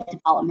skill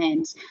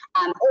development,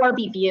 or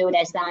be viewed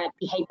as that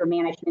behavior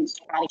management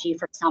strategy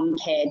for some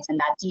kids, and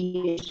that's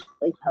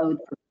usually code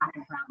for black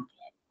and brown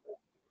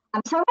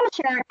kids. So I'm going to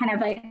share kind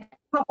of a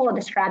couple of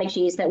the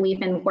strategies that we've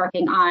been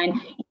working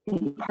on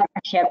in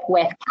partnership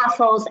with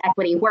CASEL's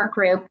Equity Work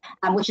Group,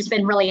 which has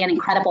been really an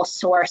incredible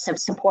source of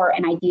support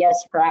and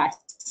ideas for us.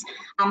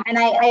 And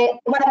I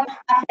want to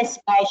preface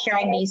by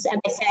sharing these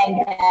by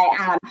saying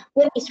that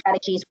with these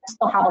strategies, we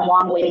still have a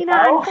long way to go.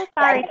 I'm so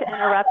sorry to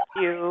interrupt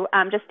you.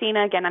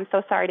 Justina, again, I'm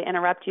so sorry to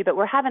interrupt you, but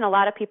we're having a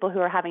lot of people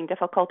who are having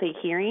difficulty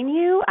hearing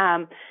you.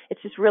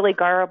 It's just really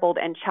garbled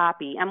and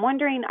choppy. I'm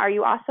wondering, are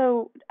you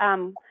also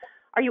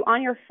are you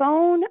on your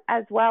phone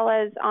as well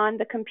as on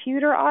the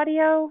computer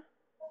audio?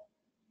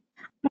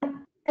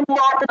 I'm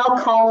not, but I'll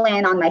call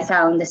in on my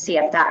phone to see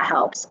if that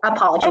helps.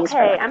 Apologies.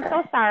 Okay, I'm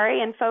so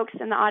sorry. And folks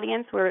in the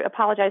audience, we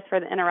apologize for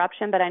the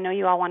interruption, but I know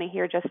you all want to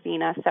hear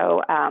Justina.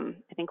 So I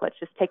think let's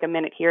just take a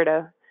minute here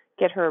to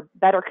get her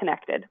better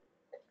connected.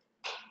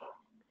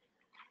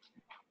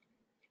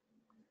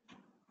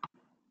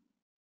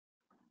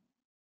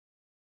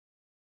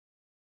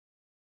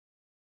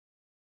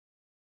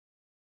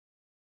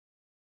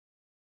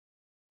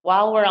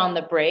 While we're on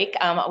the break,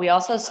 we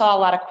also saw a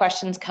lot of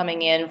questions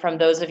coming in from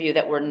those of you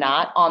that were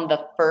not on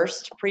the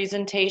first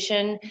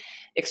presentation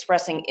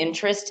expressing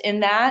interest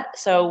in that.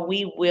 So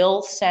we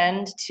will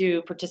send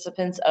to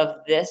participants of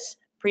this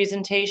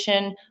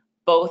presentation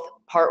both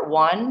part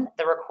one,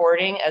 the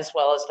recording, as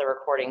well as the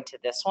recording to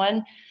this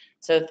one.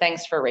 So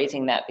thanks for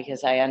raising that,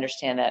 because I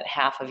understand that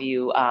half of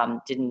you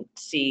didn't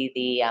see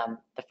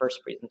the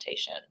first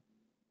presentation.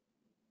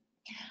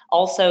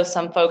 Also,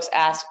 some folks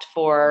asked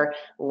for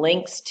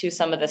links to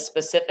some of the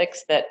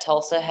specifics that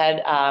Tulsa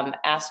had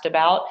asked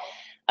about,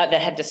 that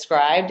had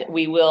described.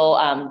 We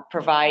will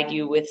provide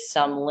you with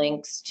some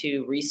links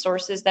to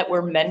resources that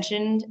were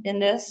mentioned in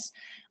this.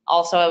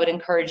 Also, I would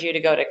encourage you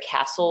to go to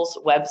CASEL's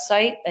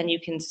website, and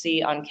you can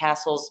see on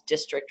CASEL's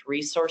District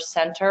Resource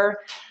Center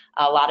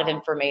a lot of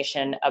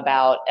information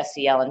about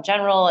SEL in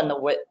general and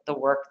the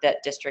work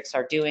that districts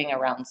are doing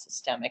around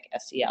systemic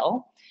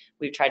SEL.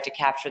 We've tried to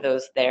capture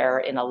those there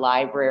in a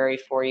library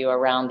for you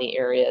around the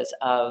areas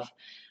of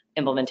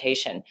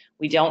implementation.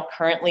 We don't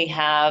currently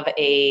have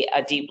a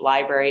deep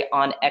library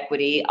on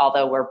equity,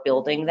 although we're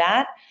building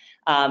that.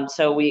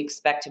 So we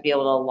expect to be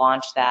able to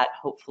launch that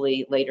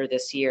hopefully later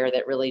this year,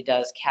 that really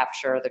does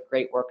capture the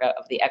great work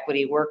of the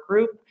equity work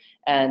group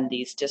and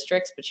these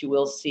districts, but you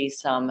will see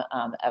some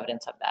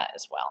evidence of that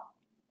as well.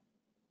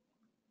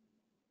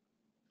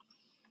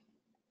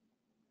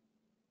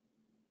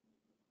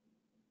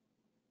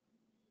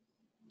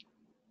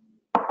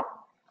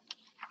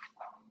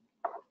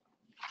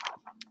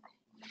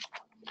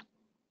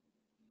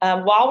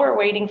 While we're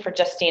waiting for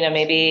Justina,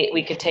 maybe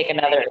we could take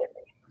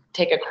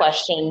a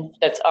question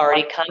that's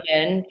already come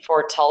in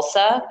for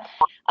Tulsa.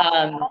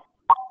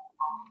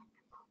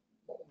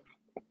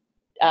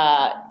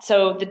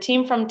 So the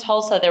team from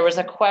Tulsa, there was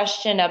a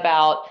question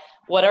about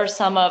what are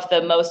some of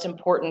the most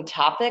important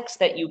topics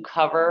that you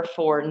cover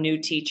for new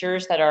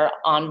teachers that are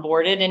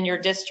onboarded in your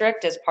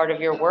district as part of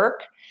your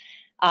work.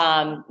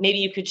 Maybe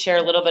you could share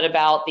a little bit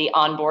about the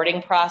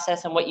onboarding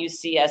process and what you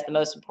see as the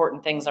most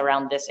important things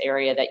around this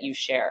area that you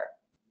share.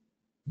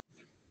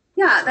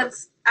 Yeah,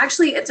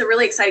 it's a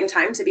really exciting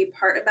time to be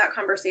part of that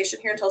conversation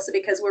here in Tulsa,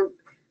 because we're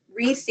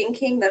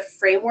rethinking the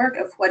framework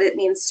of what it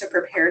means to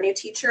prepare new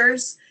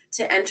teachers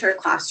to enter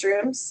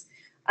classrooms.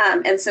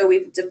 And so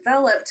we've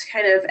developed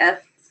kind of a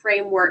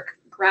framework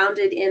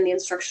grounded in the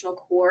instructional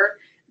core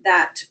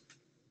that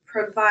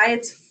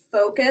provides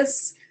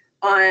focus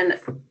on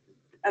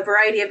a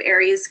variety of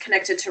areas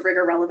connected to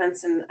rigor,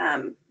 relevance,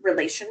 and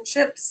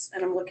relationships.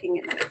 And I'm looking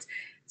at it.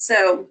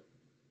 So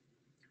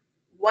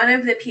one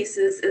of the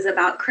pieces is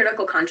about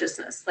critical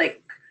consciousness.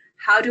 Like,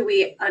 how do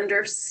we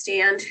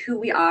understand who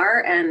we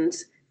are and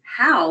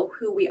how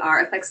who we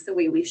are affects the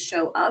way we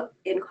show up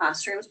in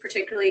classrooms,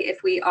 particularly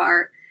if we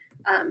are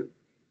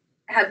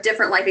have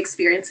different life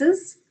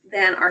experiences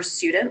than our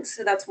students.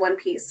 So that's one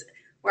piece.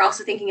 We're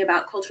also thinking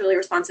about culturally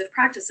responsive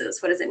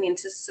practices. What does it mean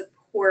to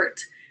support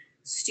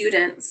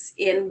students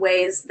in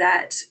ways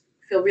that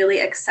feel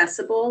really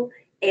accessible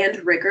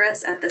and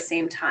rigorous at the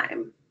same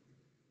time?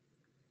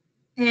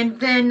 And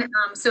then,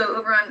 so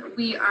over on,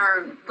 we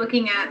are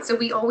looking at, so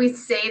we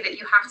always say that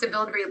you have to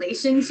build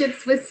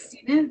relationships with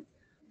students,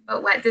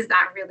 but what does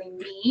that really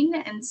mean?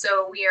 And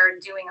so we are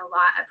doing a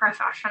lot of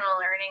professional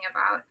learning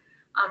about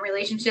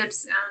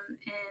relationships, and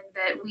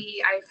that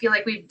I feel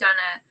like we've done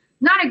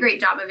not a great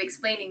job of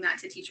explaining that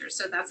to teachers.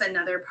 So that's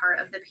another part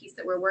of the piece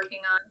that we're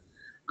working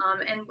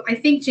on. And I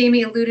think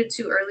Jamie alluded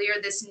to earlier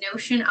this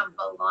notion of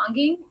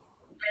belonging.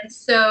 And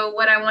so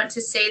what I want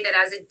to say that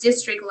as a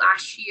district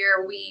last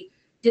year, we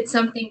did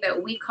something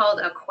that we called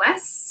a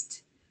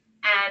quest,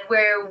 and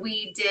where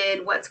we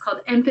did what's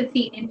called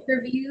empathy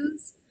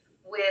interviews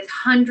with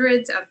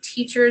hundreds of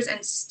teachers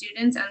and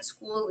students and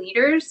school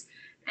leaders.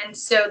 And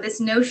so this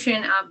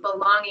notion of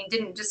belonging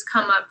didn't just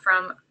come up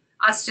from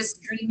us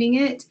just dreaming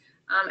it.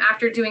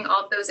 After doing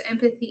all those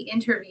empathy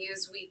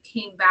interviews, we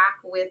came back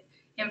with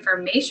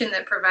information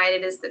that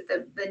provided us that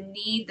the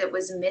need that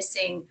was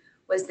missing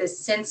was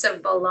this sense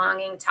of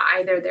belonging to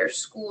either their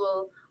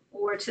school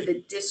or to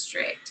the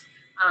district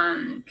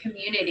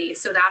community.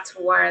 So that's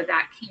where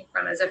that came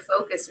from as a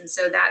focus. And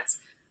so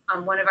that's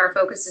one of our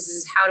focuses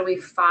is how do we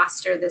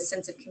foster this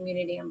sense of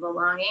community and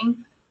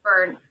belonging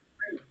for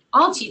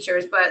all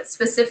teachers, but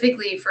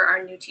specifically for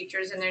our new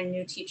teachers and their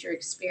new teacher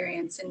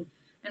experience. And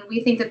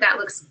we think that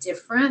looks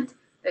different,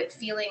 that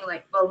feeling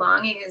like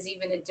belonging is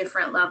even a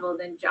different level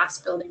than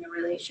just building a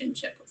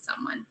relationship with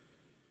someone.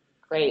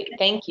 Great,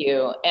 thank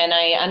you. And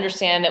I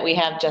understand that we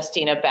have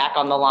Justina back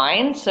on the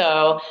line,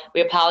 so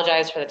we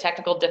apologize for the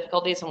technical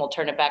difficulties and we'll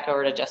turn it back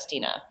over to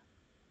Justina.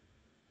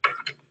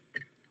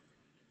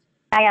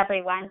 Hi,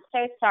 everyone.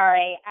 So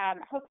sorry.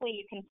 Hopefully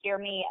you can hear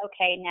me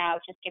okay now.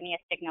 Just give me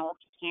a signal if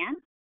you can.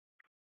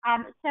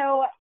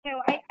 So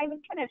I was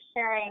kind of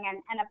sharing,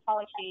 and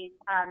apologies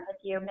if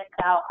you missed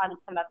out on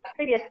some of the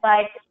previous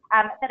slides,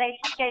 that I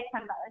just gave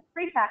some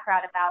brief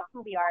background about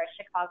who we are at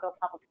Chicago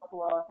Public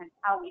Schools and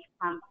how we've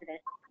come to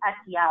this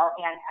SEL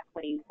and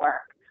equity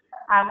work.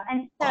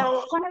 And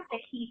so one of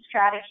the key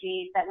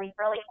strategies that we've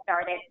really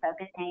started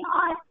focusing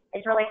on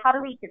is really how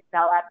do we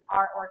develop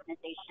our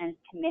organization's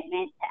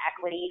commitment to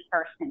equity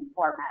first and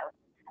foremost.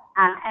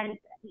 And,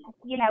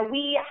 you know,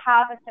 we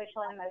have a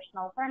social and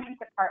emotional learning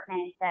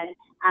department and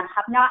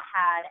have not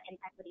had an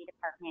equity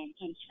department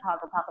in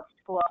Chicago Public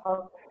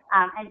Schools.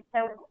 And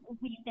so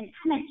we've been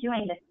kind of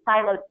doing this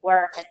siloed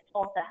work, as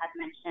Tulsa has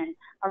mentioned,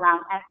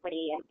 around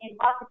equity in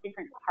lots of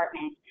different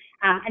departments.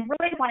 And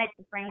really wanted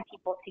to bring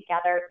people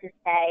together to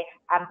say,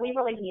 we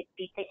really need to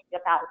be thinking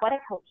about what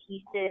a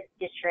cohesive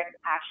district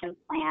action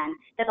plan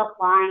that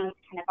aligns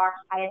kind of our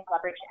highest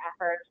leverage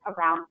efforts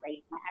around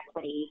race and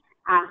equity.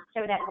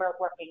 So that we're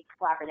working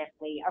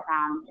collaboratively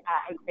around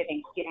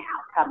improving student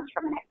outcomes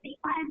from an equity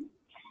lens.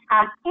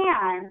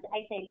 And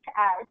I think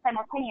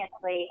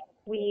simultaneously,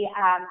 we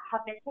have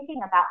been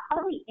thinking about how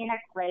do we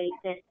integrate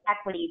this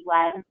equity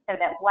lens so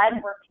that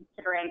when we're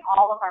considering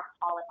all of our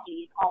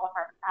policies, all of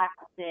our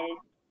practices,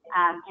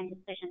 and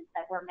decisions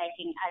that we're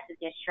making as a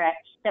district,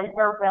 that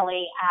we're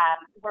really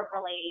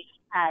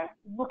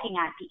looking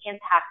at the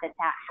impact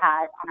that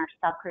has on our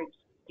subgroup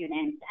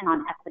students and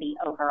on equity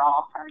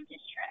overall for our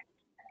district.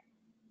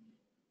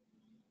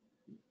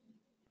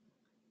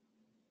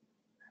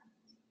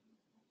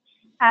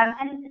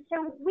 And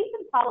so we've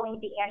been following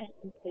the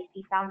Anderson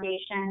Casey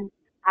Foundation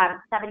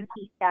 7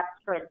 key steps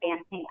for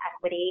advancing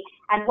equity.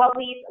 And what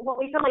we've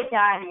really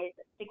done is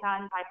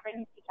begun by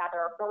bringing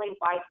together a really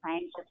wide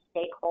range of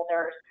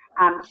stakeholders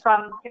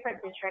from different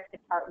district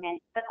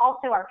departments, but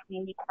also our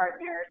community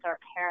partners,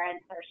 our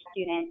parents, our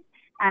students,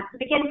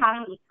 to begin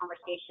having these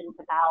conversations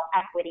about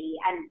equity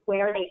and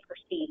where they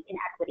perceive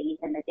inequities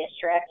in the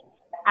district.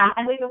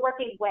 And we've been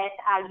working with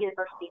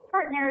university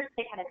partners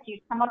to kind of do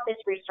some of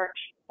this research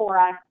for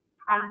us.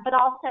 But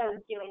also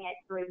doing it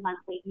through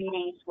monthly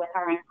meetings with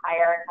our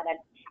entire kind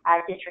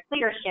of district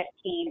leadership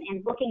team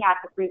and looking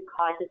at the root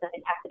causes of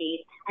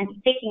inequities and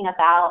thinking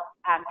about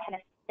kind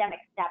of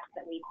systemic steps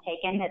that we've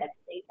taken that have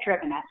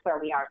driven us where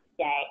we are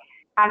today.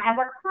 And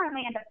we're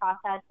currently in the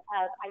process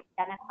of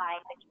identifying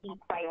the key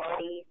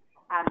priorities,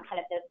 kind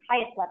of those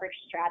highest leverage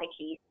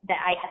strategies that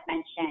I had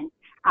mentioned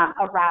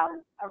around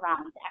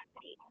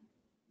equity.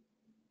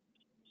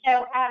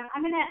 So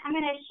I'm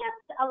gonna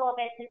shift a little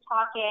bit to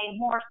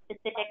talking more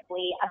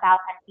specifically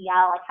about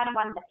SEL. I kind of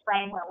wanted to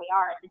frame where we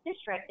are as a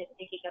district is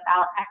thinking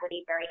about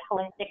equity very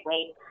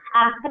holistically.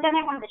 But then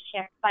I wanted to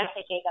shift by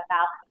thinking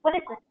about what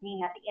does this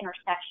mean at the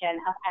intersection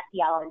of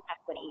SEL and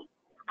equity.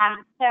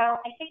 So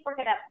I think we're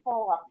gonna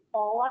pull a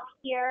poll up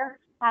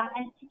here.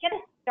 And to get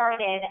us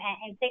started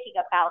and thinking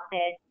about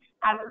this,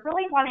 I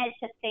really wanted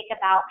to think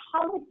about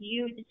how would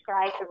you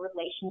describe the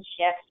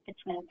relationships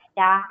between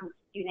staff and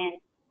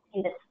students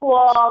in the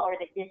school or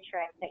the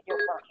district that you're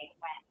working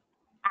with.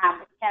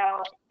 So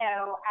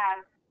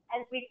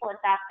as we close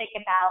out, think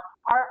about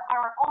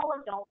are all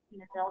adults in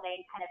the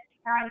building kind of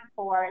caring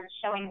for and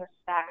showing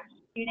respect to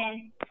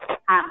students?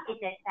 Is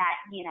it that,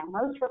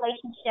 most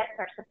relationships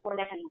are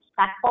supportive and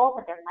respectful,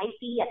 but there might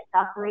be a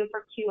subgroup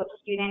or two of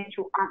students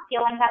who aren't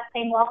feeling that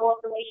same level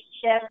of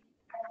relationship?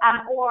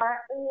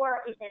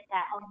 Or is it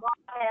that a lot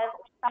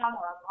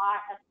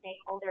of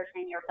stakeholders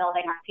in your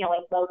building are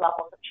feeling low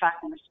levels of trust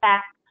and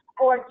respect,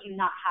 or do you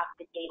not have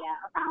the data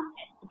around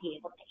it to be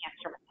able to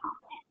answer with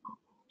confidence?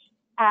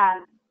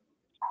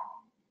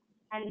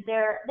 And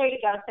there you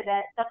go. So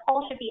the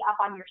poll should be up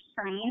on your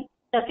screen.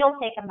 So if you'll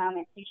take a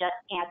moment to just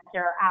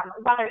answer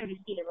whether you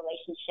see the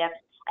relationship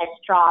as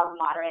strong,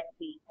 moderate,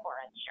 weak, or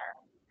unsure.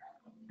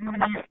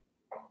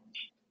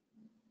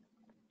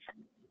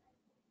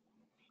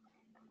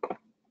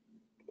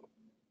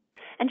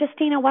 And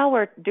Justina, while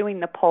we're doing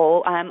the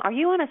poll, are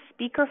you on a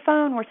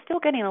speakerphone? We're still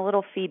getting a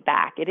little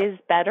feedback. It is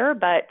better,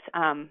 but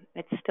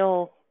it's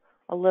still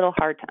a little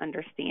hard to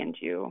understand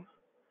you.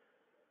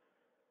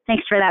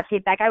 Thanks for that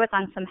feedback. I was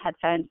on some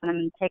headphones and I'm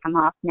going to take them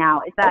off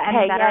now. Is that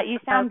any better? Yeah, you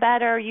sound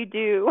better. You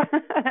do.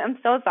 I'm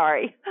so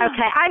sorry.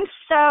 Okay. I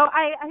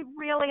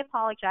really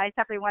apologize,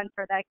 everyone,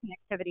 for the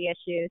connectivity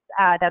issues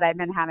that I've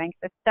been having.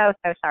 So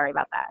sorry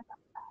about that.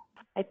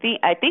 I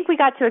think we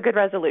got to a good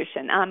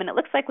resolution. And it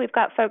looks like we've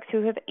got folks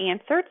who have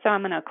answered. So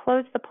I'm going to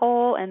close the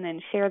poll and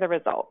then share the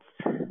results.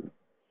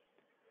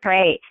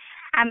 Great.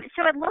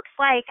 So it looks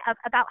like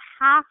about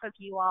half of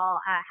you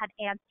all had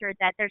answered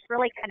that there's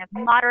really kind of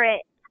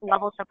moderate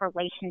levels of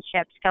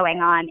relationships going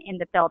on in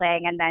the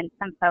building, and then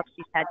some folks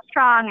who said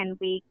strong and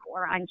weak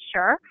or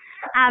unsure.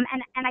 And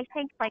I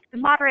think like the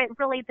moderate,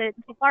 really the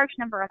large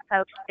number of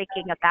folks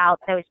thinking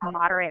about those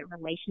moderate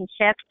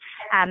relationships,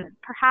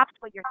 perhaps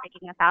what you're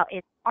thinking about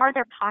is, are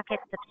there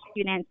pockets of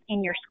students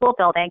in your school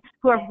building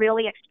who are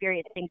really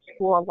experiencing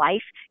school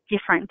life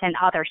different than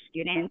other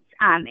students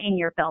in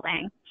your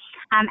building?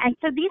 And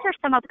so these are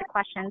some of the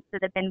questions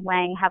that have been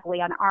weighing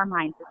heavily on our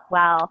minds as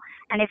well.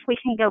 And if we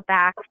can go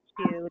back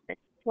to the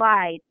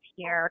slides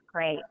here,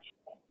 great.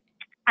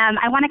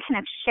 I want to kind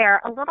of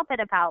share a little bit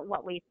about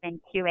what we've been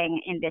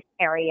doing in this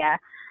area.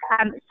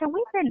 So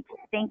we've been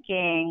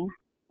thinking,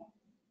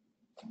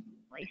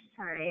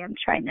 sorry, I'm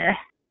trying to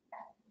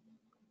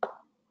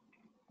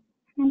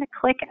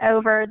click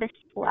over the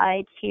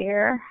slides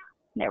here.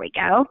 There we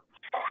go.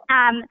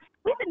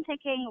 We've been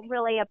thinking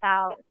really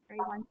about,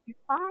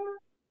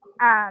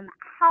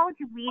 how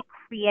do we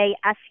create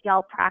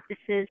SEL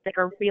practices that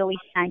are really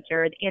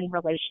centered in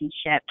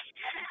relationships?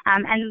 I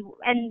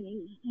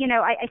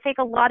think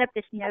a lot of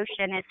this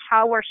notion is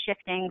how we're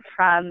shifting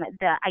from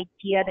the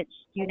idea that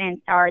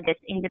students are this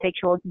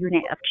individual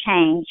unit of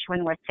change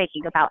when we're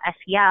thinking about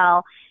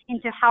SEL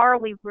into how are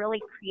we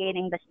really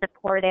creating the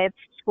supportive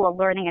school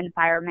learning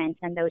environment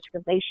and those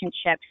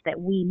relationships that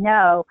we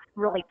know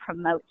really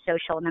promote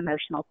social and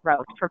emotional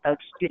growth for both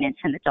students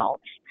and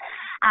adults.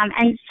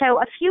 And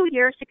so a few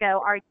years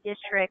ago, our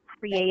district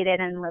created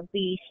and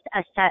released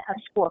a set of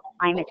school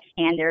climate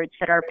standards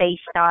that are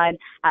based on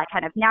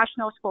kind of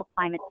national school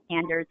climate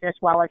standards as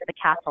well as the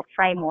CASEL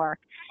framework.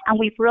 And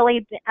we've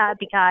really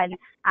begun,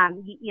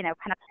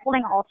 kind of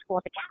holding all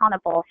schools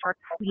accountable for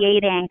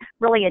creating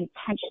really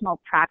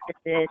intentional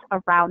practices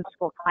around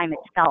school climate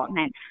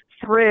development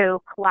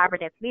through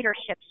collaborative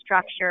leadership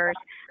structures,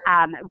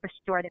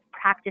 restorative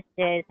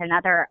practices, and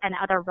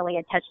other really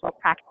intentional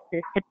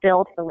practices to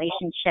build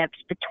relationships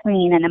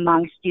between and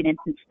among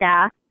students and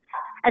staff,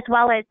 as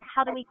well as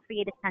how do we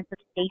create a sense of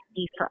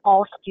safety for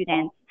all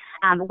students,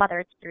 whether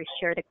it's through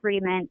shared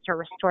agreements or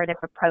restorative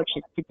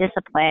approaches to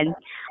discipline.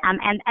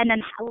 And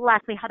then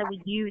lastly, how do we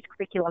use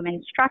curriculum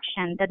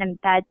instruction that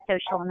embeds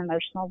social and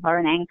emotional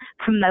learning,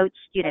 promotes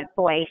student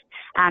voice,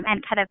 and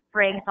kind of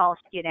brings all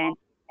students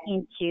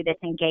into this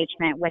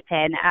engagement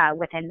within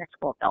the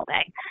school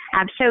building.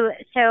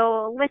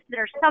 So listed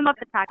are some of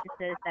the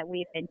practices that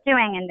we've been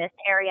doing in this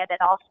area. That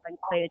also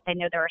includes, I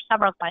know there are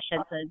several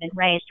questions that have been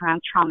raised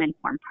around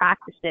trauma-informed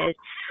practices.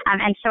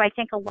 And so I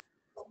think a lot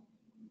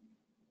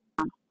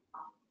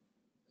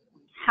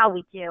how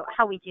we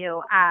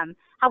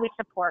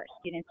support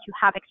students who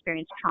have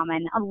experienced trauma,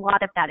 and a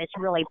lot of that is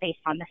really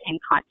based on the same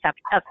concept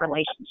of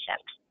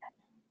relationships.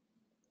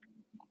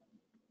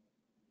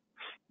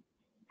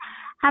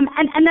 And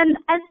then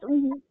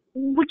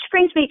which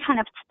brings me kind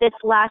of to this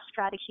last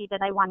strategy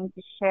that I wanted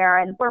to share,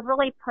 and we're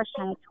really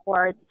pushing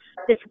towards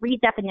this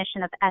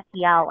redefinition of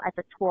SEL as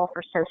a tool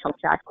for social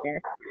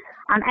justice.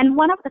 And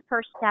one of the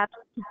first steps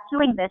to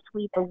doing this,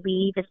 we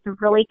believe, is to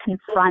really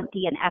confront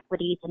the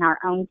inequities in our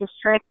own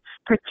district,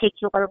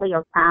 particularly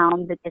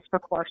around the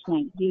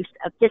disproportionate use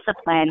of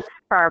discipline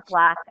for our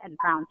Black and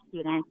Brown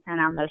students and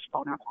our most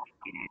vulnerable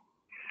students.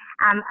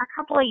 A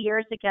couple of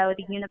years ago,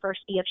 the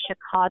University of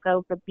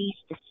Chicago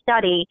released a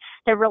study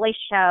that really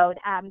showed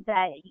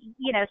that,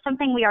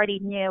 something we already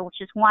knew,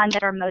 which is one,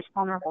 that our most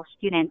vulnerable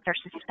students are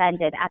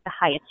suspended at the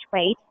highest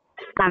rate.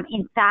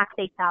 In fact,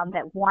 they found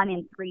that 1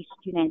 in 3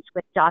 students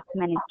with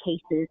documented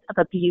cases of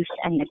abuse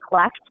and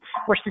neglect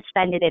were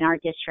suspended in our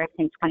district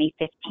in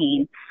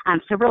 2015.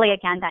 So really,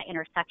 again, that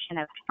intersection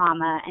of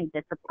trauma and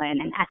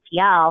discipline and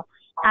SEL.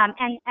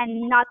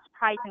 And not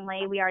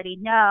surprisingly, we already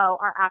know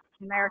our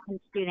African American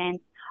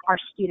students, our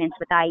students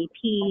with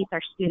IEPs,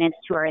 our students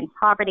who are in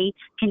poverty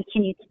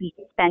continue to be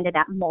suspended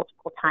at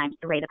multiple times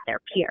the rate of their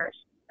peers.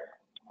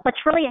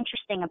 What's really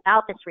interesting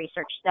about this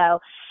research, though,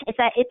 is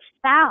that it's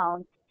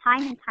found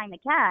time and time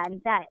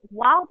again that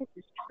while this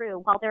is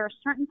true, while there are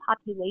certain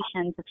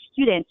populations of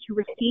students who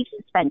receive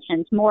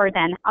suspensions more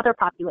than other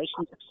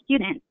populations of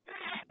students,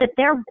 that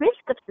their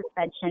risk of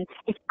suspension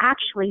is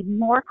actually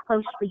more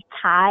closely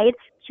tied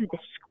to the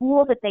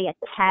school that they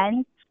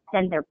attend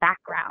than their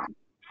background.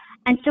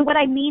 And so what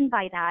I mean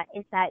by that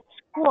is that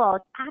schools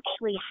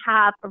actually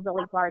have a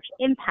really large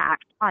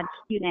impact on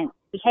student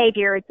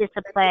behavior,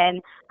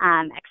 discipline,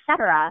 et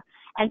cetera.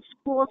 And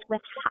schools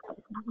with,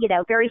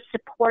 very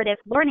supportive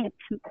learning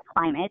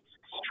climates,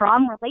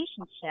 strong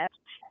relationships,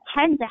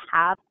 tend to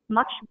have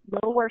much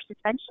lower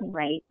suspension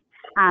rates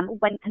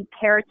when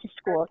compared to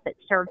schools that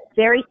serve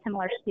very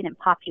similar student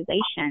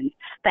populations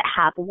but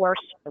have worse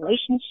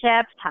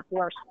relationships, have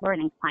worse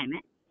learning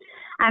climate.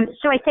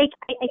 So I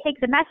think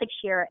the message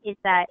here is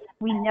that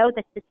we know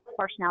that this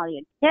disproportionality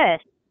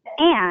exists,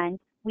 and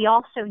we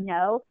also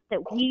know that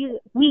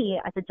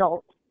we as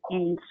adults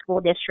in school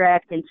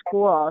districts and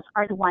schools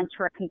are the ones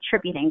who are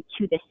contributing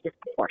to this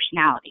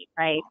disproportionality,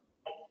 right?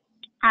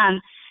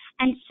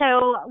 And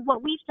so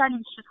what we've done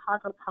in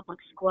Chicago Public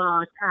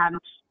Schools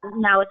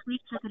now is we've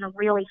taken a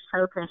really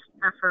focused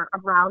effort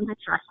around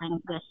addressing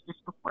this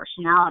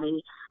disproportionality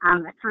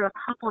through a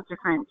couple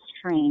different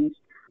streams.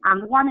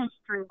 One is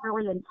through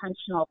really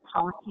intentional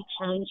policy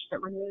change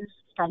that removes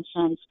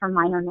suspensions for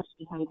minor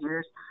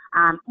misbehaviors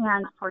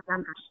and for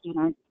younger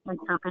students and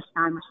focused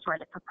on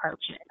restorative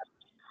approaches.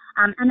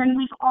 And then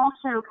we've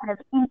also kind of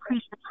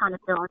increased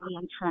accountability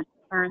and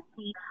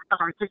transparency of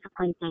our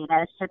discipline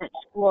data so that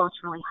schools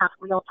really have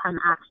real-time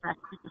access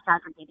to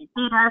disaggregated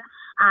data,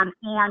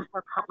 and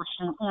we're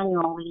publishing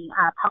annually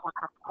public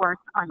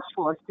reports on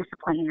schools'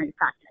 disciplinary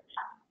practices.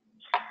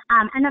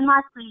 And then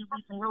lastly,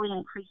 we've been really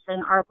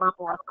increasing our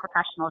level of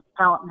professional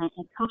development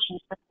and coaching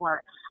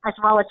support, as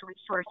well as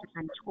resources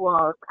and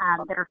tools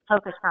that are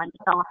focused on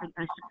developing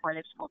those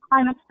supportive school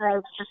climates that I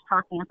was just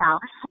talking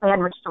about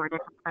and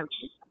restorative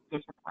approaches to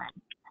discipline.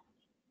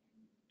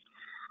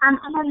 And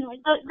then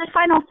the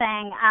final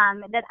thing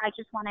that I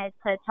just wanted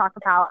to talk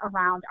about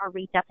around our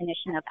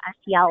redefinition of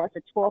SEL as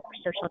a tool for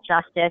social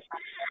justice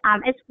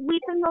is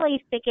we've been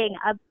really thinking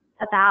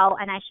about,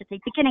 and I should say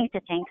beginning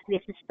to think,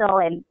 this is still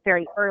in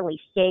very early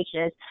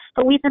stages,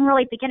 but we've been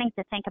really beginning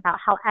to think about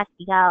how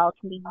SEL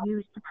can be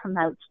used to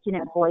promote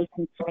student voice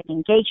and civic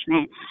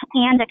engagement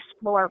and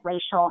explore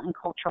racial and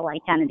cultural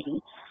identity.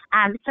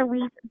 So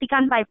we've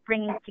begun by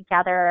bringing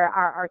together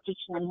our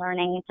teaching and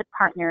learning into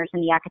partners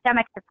in the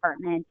academic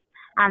department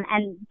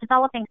and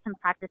developing some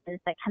practices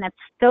that kind of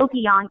go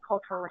beyond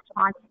cultural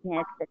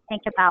responsiveness, that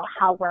think about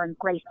how we're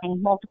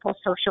embracing multiple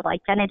social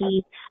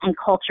identities and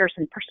cultures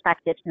and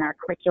perspectives in our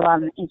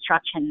curriculum,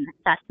 instruction, and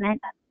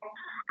assessment.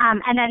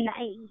 And then,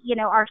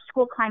 our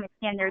school climate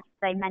standards,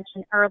 as I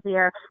mentioned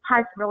earlier,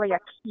 has really a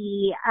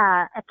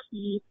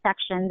key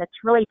section that's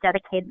really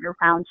dedicated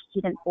around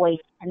student voice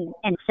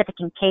and civic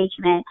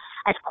engagement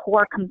as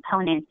core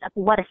components of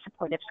what a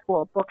supportive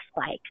school looks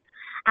like.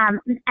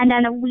 And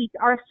then we've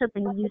also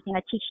been using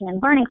a teaching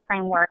and learning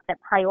framework that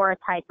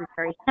prioritizes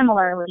very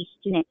similarly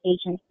student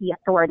agency,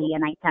 authority,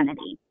 and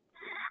identity.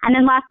 And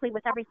then lastly,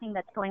 with everything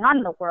that's going on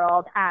in the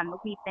world,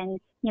 we've been,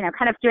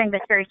 kind of doing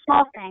this very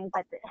small thing,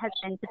 but has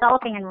been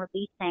developing and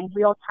releasing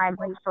real-time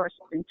resources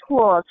and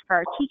tools for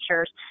our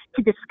teachers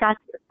to discuss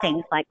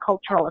things like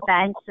cultural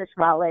events as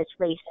well as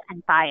race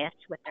and bias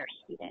with their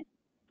students.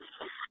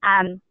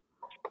 And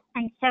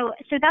so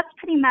that's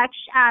pretty much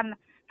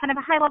kind of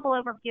a high-level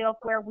overview of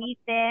where we've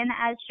been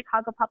as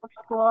Chicago Public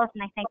Schools,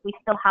 and I think we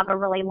still have a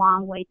really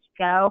long way to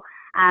go,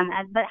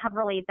 but have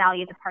really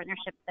valued the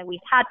partnerships that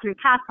we've had through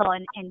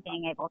CASEL in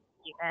being able to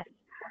do this.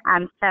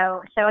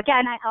 So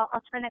again,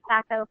 I'll turn it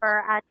back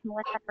over to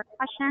Melissa for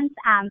questions,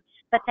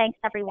 but thanks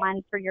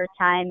everyone for your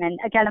time, and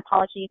again,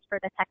 apologies for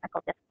the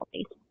technical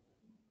difficulties.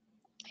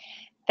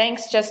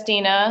 Thanks,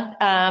 Justina.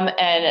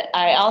 And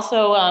I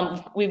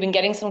also, we've been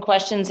getting some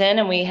questions in,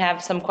 and we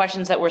have some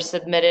questions that were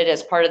submitted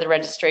as part of the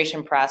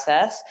registration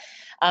process.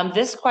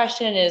 This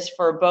question is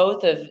for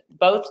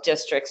both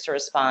districts to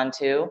respond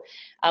to.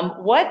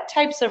 What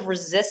types of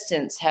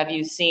resistance have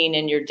you seen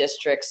in your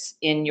districts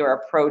in your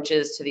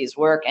approaches to these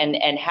work,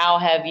 and how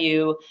have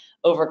you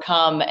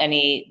overcome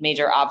any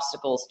major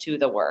obstacles to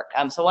the work?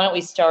 So why don't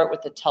we start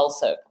with the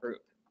Tulsa group?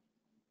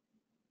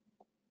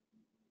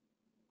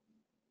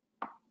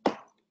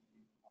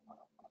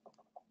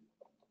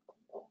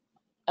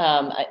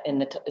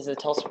 Is the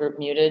Tulsa group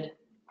muted?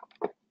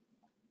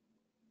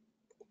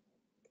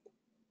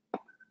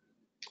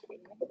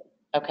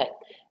 Okay.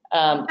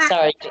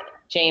 Sorry,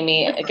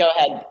 Jamie, go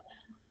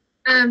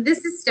ahead.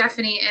 This is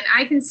Stephanie, and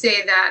I can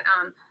say that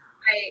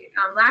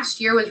last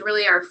year was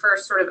really our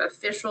first sort of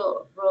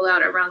official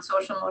rollout around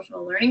social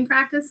emotional learning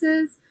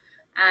practices.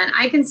 And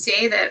I can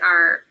say that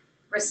our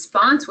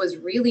response was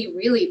really,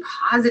 really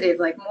positive,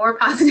 like more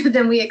positive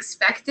than we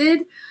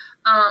expected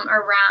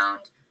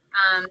around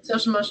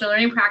social emotional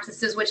learning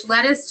practices, which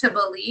led us to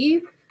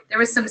believe there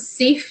was some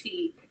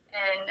safety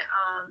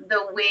in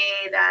the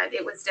way that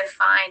it was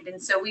defined.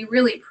 And so we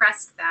really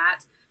pressed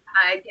that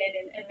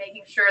again in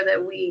making sure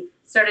that we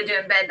started to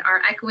embed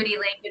our equity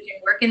language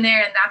and work in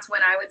there. And that's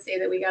when I would say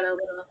that we got a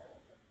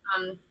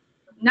little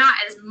not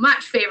as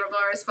much favorable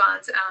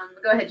response.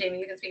 Go ahead, Jamie,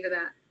 you can speak to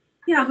that.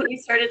 Yeah, when we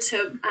started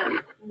to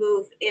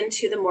move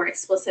into the more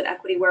explicit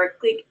equity work,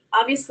 like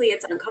obviously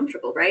it's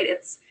uncomfortable, right?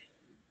 It's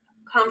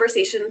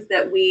conversations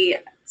that we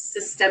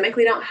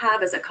systemically don't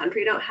have, as a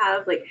country don't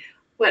have. Like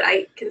what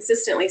I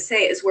consistently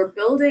say is we're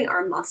building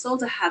our muscle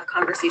to have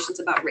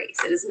conversations about race.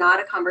 It is not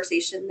a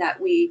conversation that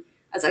we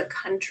as a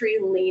country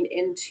lean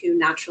into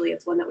naturally.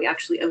 It's one that we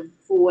actually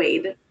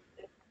avoid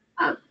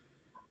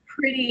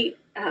pretty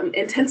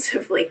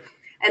intensively.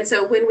 And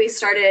so when we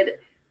started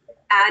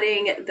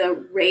adding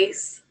the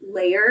race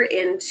layer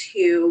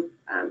into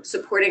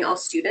supporting all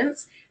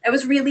students, it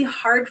was really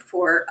hard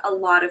for a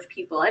lot of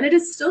people. And it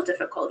is still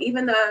difficult,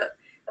 even the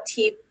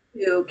team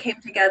who came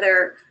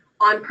together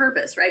on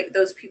purpose, right?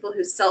 Those people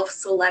who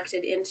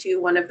self-selected into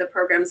one of the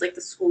programs like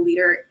the School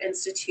Leader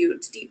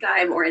Institute Deep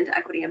Dive or into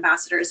Equity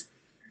Ambassadors.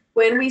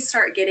 When we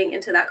start getting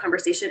into that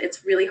conversation,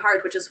 it's really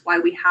hard, which is why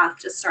we have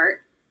to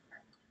start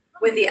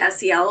with the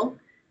SEL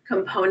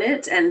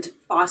component and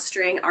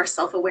fostering our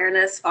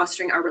self-awareness,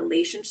 fostering our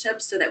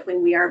relationships so that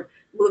when we are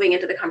moving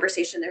into the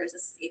conversation, there is a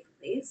safe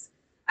place.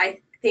 I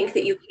think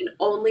that you can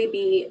only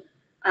be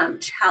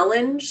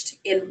challenged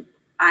in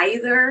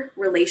either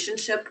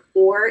relationship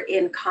or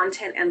in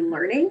content and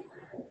learning.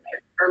 I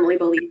firmly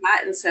believe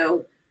that. And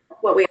so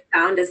what we have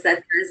found is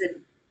that there is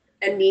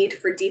a need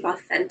for deep,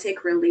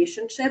 authentic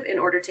relationship in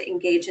order to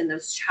engage in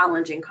those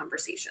challenging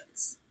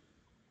conversations.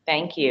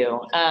 Thank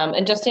you.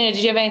 And Justina,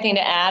 did you have anything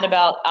to add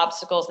about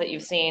obstacles that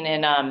you've seen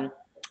in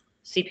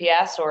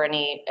CPS or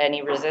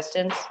any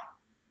resistance?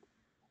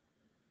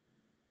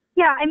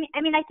 Yeah,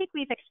 I mean, I think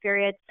we've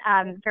experienced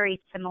very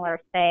similar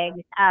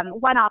things.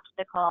 One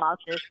obstacle I'll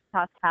just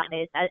talk about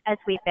is, as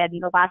we've been,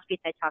 the last piece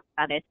I talked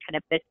about is kind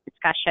of this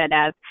discussion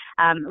of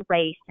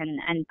race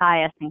and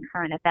bias in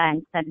current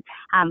events. And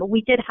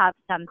we did have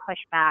some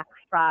pushback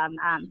from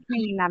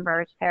community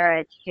members,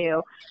 parents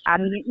who,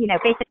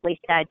 basically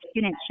said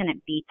students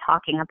shouldn't be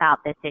talking about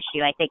this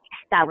issue. I think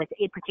that was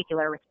in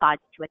particular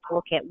response to a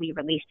toolkit we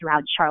released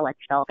around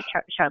Charlottesville,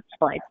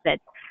 Charlottesville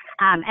incident.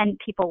 And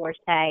people were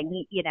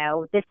saying,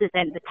 this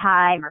isn't the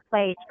time or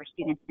place for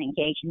students to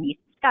engage in these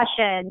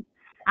discussions.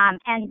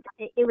 And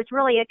it was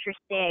really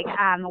interesting.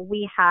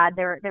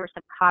 There were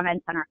some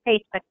comments on our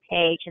Facebook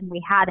page, and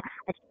we had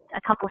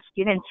a couple of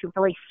students who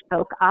really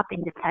spoke up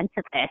in defense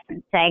of this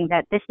and saying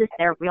that this is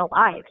their real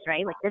lives,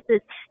 right? Like this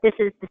is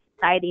the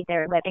society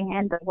they're living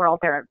in, the world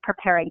they're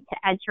preparing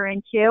to enter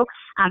into,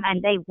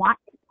 and they want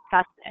to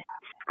discuss this.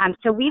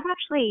 So we've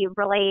actually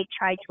really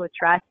tried to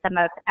address some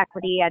of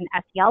equity and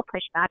SEL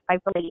pushback by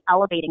really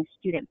elevating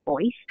student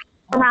voice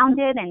around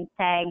it and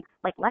saying,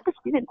 like, let the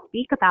students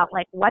speak about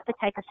like what the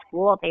type of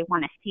school they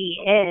want to see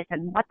is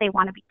and what they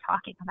want to be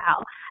talking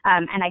about.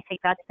 And I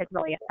think that's been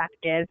really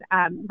effective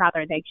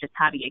rather than just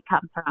having it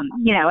come from,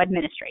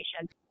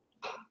 administration.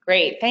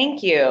 Great,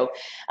 thank you.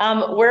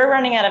 We're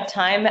running out of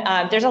time.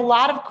 There's a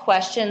lot of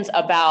questions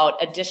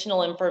about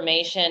additional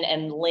information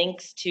and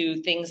links to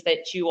things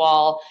that you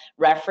all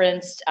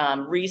referenced,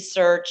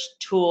 research,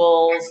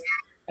 tools,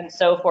 and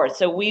so forth.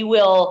 So we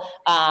will,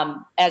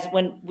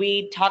 when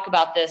we talk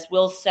about this,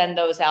 we'll send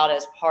those out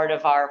as part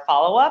of our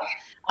follow-up.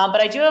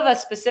 But I do have a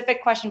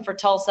specific question for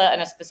Tulsa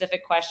and a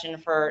specific question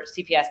for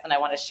CPS that I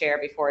want to share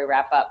before we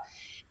wrap up.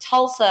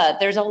 Tulsa,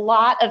 there's a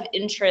lot of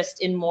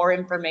interest in more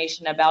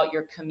information about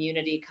your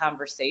community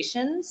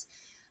conversations.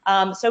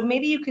 So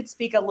maybe you could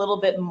speak a little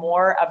bit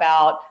more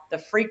about the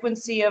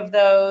frequency of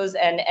those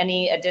and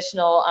any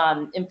additional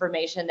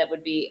information that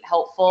would be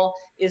helpful.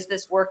 Is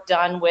this work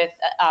done with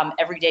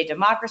Everyday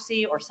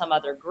Democracy or some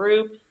other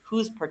group?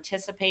 Who's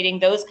participating?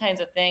 Those kinds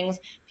of things.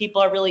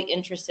 People are really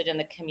interested in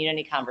the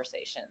community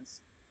conversations.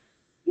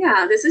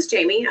 Yeah, this is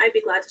Jamie. I'd be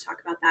glad to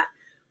talk about that.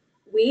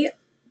 We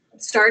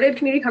started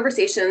community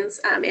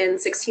conversations in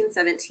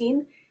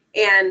 16-17,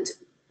 and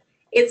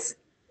it's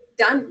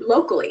done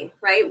locally,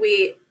 right?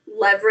 We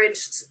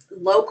leveraged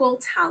local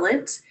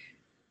talent.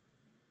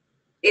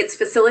 It's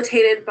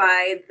facilitated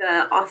by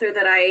the author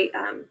that I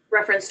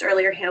referenced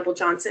earlier, Hannibal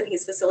Johnson.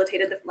 He's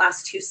facilitated the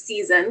last 2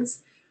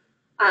 seasons.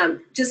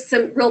 Just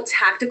some real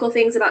tactical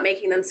things about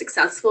making them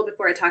successful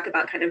before I talk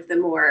about kind of the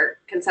more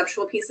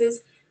conceptual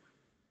pieces.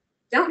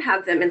 Don't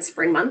have them in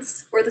spring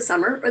months or the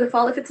summer or the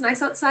fall. If it's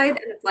nice outside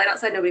and it's light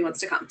outside, nobody wants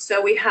to come.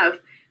 So we have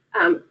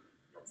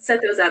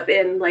set those up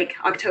in like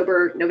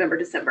October, November,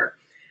 December.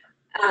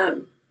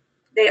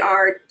 They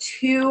are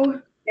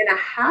 2.5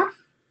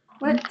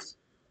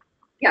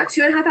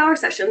 2.5 hour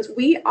sessions.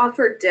 We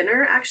offer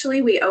dinner.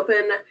 Actually, we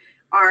open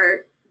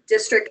our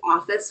district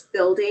office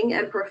building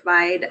and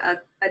provide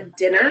a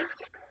dinner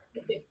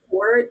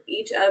before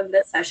each of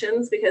the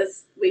sessions,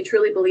 because we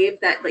truly believe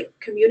that like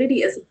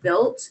community is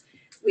built.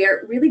 We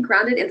are really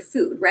grounded in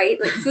food,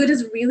 right? Like food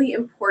is really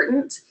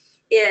important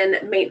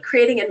in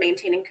creating and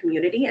maintaining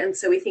community. And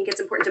so we think it's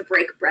important to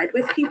break bread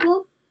with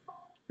people,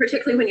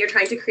 particularly when you're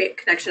trying to create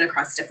connection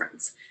across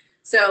difference.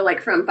 So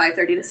like from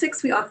 5:30 to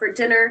 6, we offer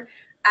dinner.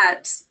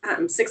 At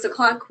 6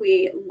 o'clock,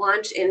 we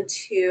launch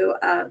into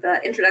the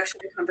introduction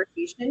to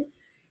conversation.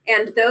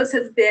 And those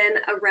have been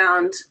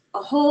around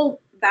a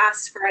whole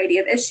vast variety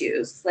of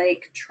issues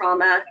like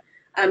trauma,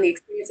 the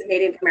experience of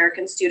Native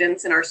American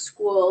students in our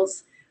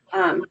schools,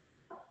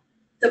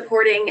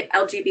 supporting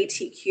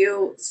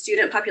LGBTQ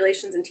student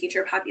populations and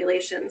teacher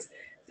populations.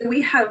 So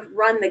we have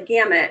run the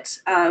gamut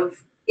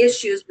of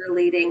issues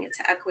relating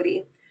to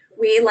equity.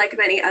 We, like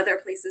many other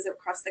places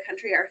across the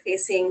country, are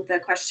facing the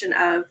question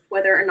of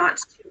whether or not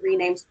to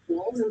rename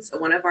schools. And so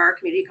one of our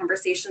community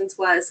conversations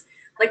was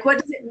like, what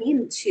does it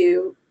mean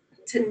to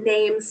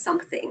name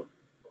something?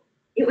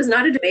 It was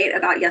not a debate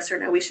about yes or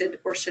no, we should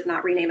or should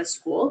not rename a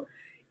school.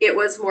 It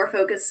was more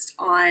focused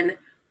on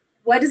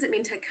what does it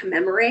mean to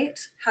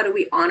commemorate? How do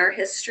we honor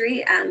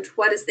history? And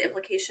what is the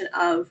implication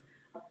of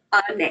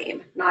a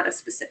name, not a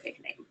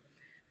specific name?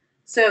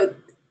 So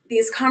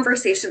these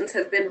conversations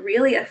have been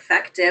really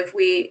effective.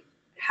 We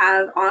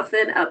have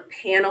often a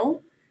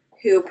panel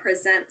who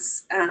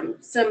presents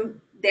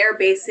their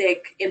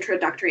basic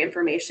introductory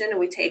information, and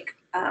we take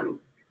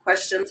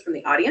questions from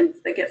the audience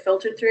that get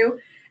filtered through.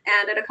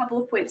 And at a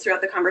couple of points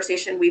throughout the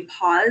conversation, we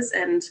pause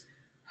and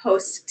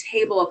host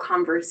table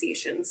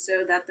conversations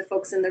so that the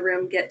folks in the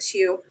room get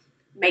to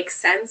make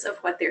sense of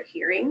what they're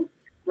hearing,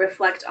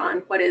 reflect on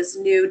what is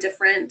new,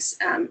 different,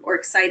 or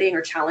exciting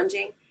or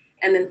challenging,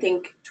 and then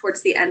think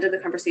towards the end of the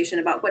conversation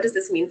about what does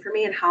this mean for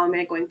me and how am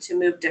I going to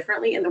move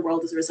differently in the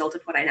world as a result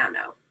of what I now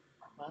know.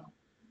 Wow.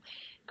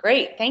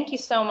 Great, thank you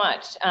so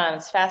much.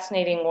 It's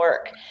fascinating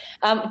work.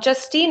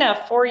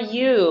 Justina, for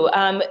you,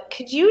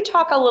 could you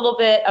talk a little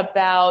bit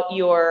about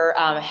your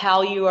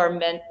how you are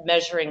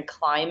measuring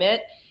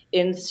climate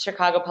in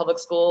Chicago Public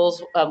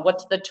Schools?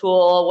 What's the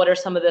tool? What are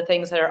some of the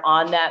things that are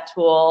on that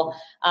tool?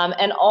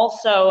 And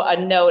also a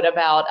note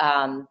about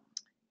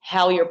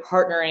how you're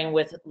partnering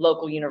with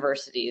local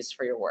universities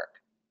for your work.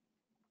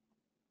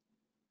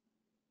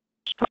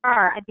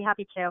 Sure, I'd be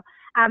happy to.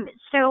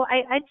 So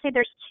I'd say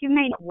there's two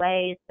main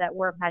ways that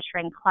we're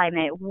measuring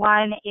climate.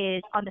 One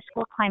is on the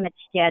school climate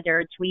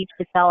standards. We've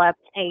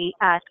developed a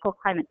school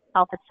climate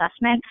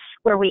self-assessment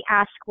where we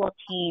ask school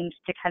teams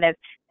to kind of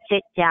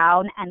sit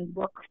down and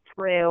look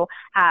through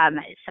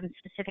some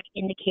specific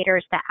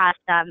indicators to ask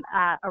them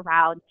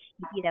around,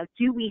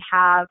 do we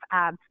have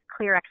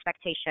clear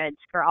expectations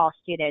for all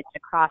students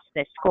across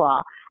this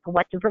school?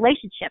 What do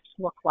relationships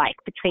look like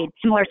between,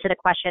 similar to the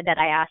question that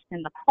I asked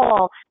in the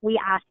poll, we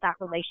asked that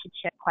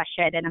relationship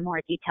question in a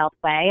more detailed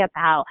way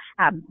about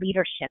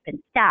leadership and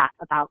staff,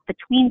 about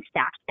between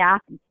staff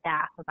and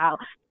staff, about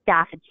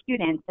staff and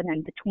students, and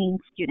then between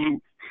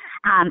students.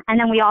 And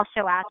then we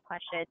also ask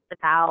questions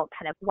about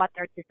kind of what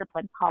their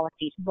discipline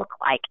policies look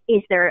like.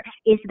 Is there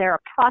a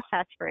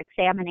process for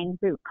examining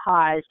root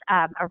cause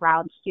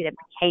around student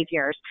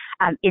behaviors?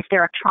 Is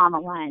there a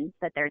trauma lens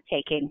that they're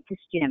taking to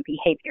student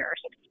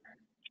behaviors?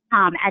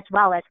 As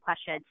well as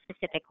questions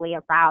specifically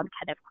around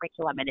kind of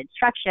curriculum and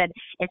instruction.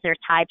 Is there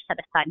time set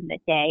aside in the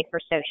day for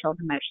social and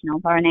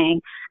emotional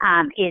learning?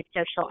 Are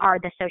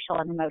the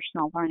social and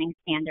emotional learning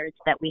standards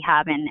that we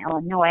have in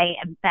Illinois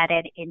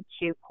embedded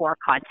into core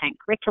content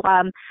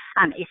curriculum?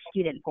 Is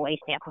student voice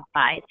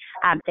amplified?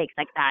 Things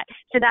like that.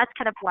 So that's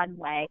kind of one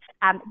way.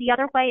 The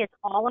other way is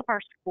all of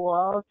our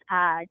schools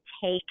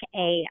take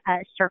a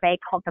survey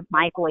called the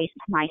My Voice,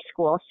 My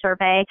School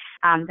survey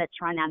that's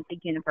run at the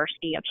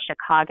University of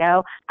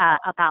Chicago.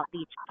 About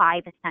these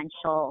 5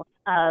 essentials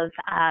of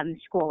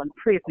school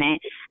improvement,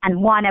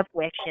 and one of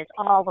which is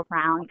all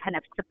around kind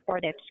of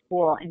supportive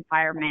school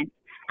environments,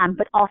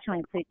 but also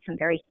includes some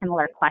very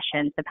similar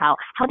questions about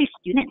how do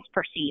students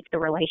perceive the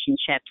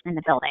relationships in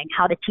the building,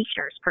 how do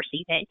teachers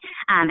perceive it,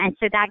 and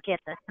so that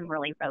gives us some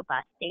really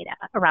robust data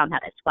around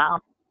that as well.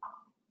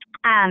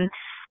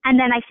 And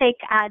then I think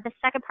the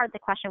second part of the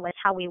question was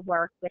how we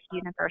work with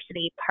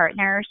university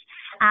partners.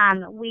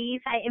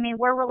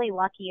 We're really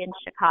lucky in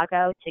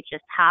Chicago to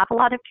just have a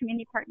lot of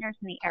community partners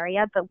in the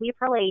area, but we've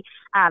really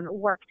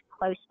worked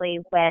closely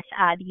with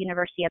the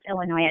University of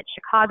Illinois at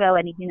Chicago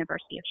and the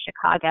University of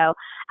Chicago,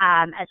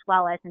 as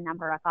well as a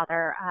number of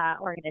other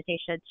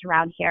organizations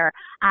around here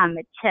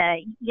to,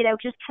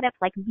 just kind of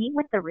like meet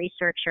with the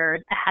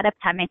researchers ahead of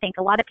time. I think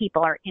a lot of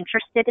people are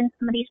interested in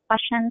some of these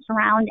questions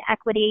around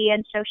equity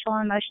and social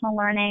and emotional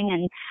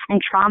learning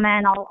and trauma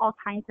and all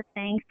kinds of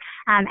things.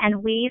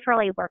 And we've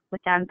really worked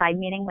with them by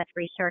meeting with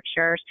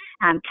researchers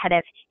kind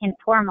of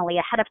informally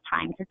ahead of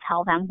time to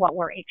tell them what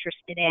we're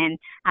interested in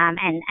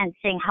and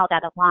seeing how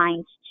that aligns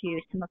aligned to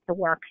some of the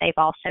work they've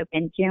also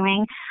been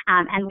doing.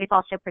 And we've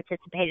also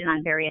participated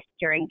on various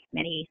steering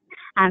committees.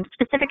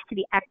 Specific to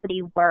the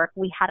equity work,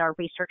 we had our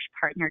research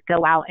partner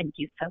go out and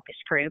do focus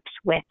groups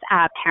with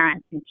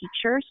parents and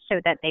teachers so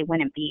that they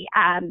wouldn't be,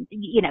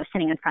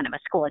 sitting in front of a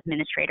school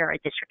administrator or a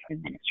district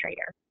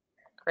administrator.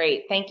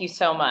 Great, thank you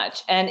so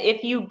much. And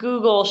if you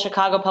Google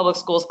Chicago Public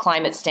Schools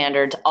climate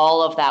standards,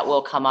 all of that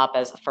will come up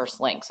as the first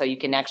link, so you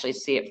can actually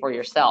see it for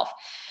yourself.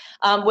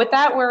 With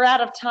that, we're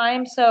out of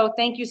time, so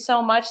thank you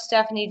so much,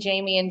 Stephanie,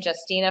 Jamie, and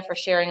Justina, for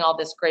sharing all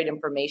this great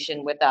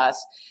information with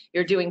us.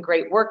 You're doing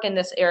great work in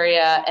this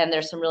area, and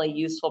there's some really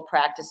useful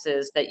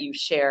practices that you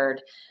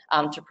shared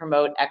to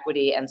promote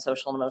equity and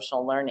social and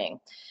emotional learning.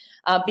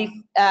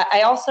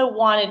 I also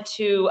wanted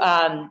to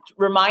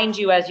remind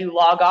you as you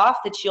log off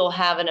that you'll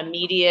have an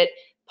immediate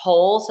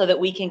poll so that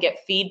we can get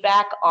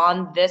feedback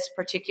on this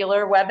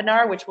particular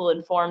webinar, which will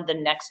inform the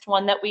next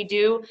one that we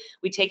do.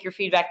 We take your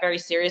feedback very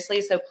seriously,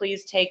 so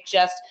please take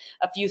just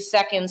a few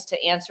seconds to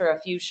answer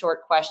a few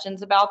short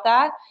questions about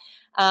that.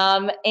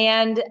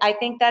 And I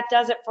think that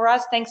does it for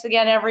us. Thanks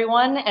again,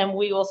 everyone, and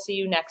we will see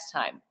you next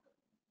time.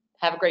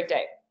 Have a great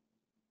day.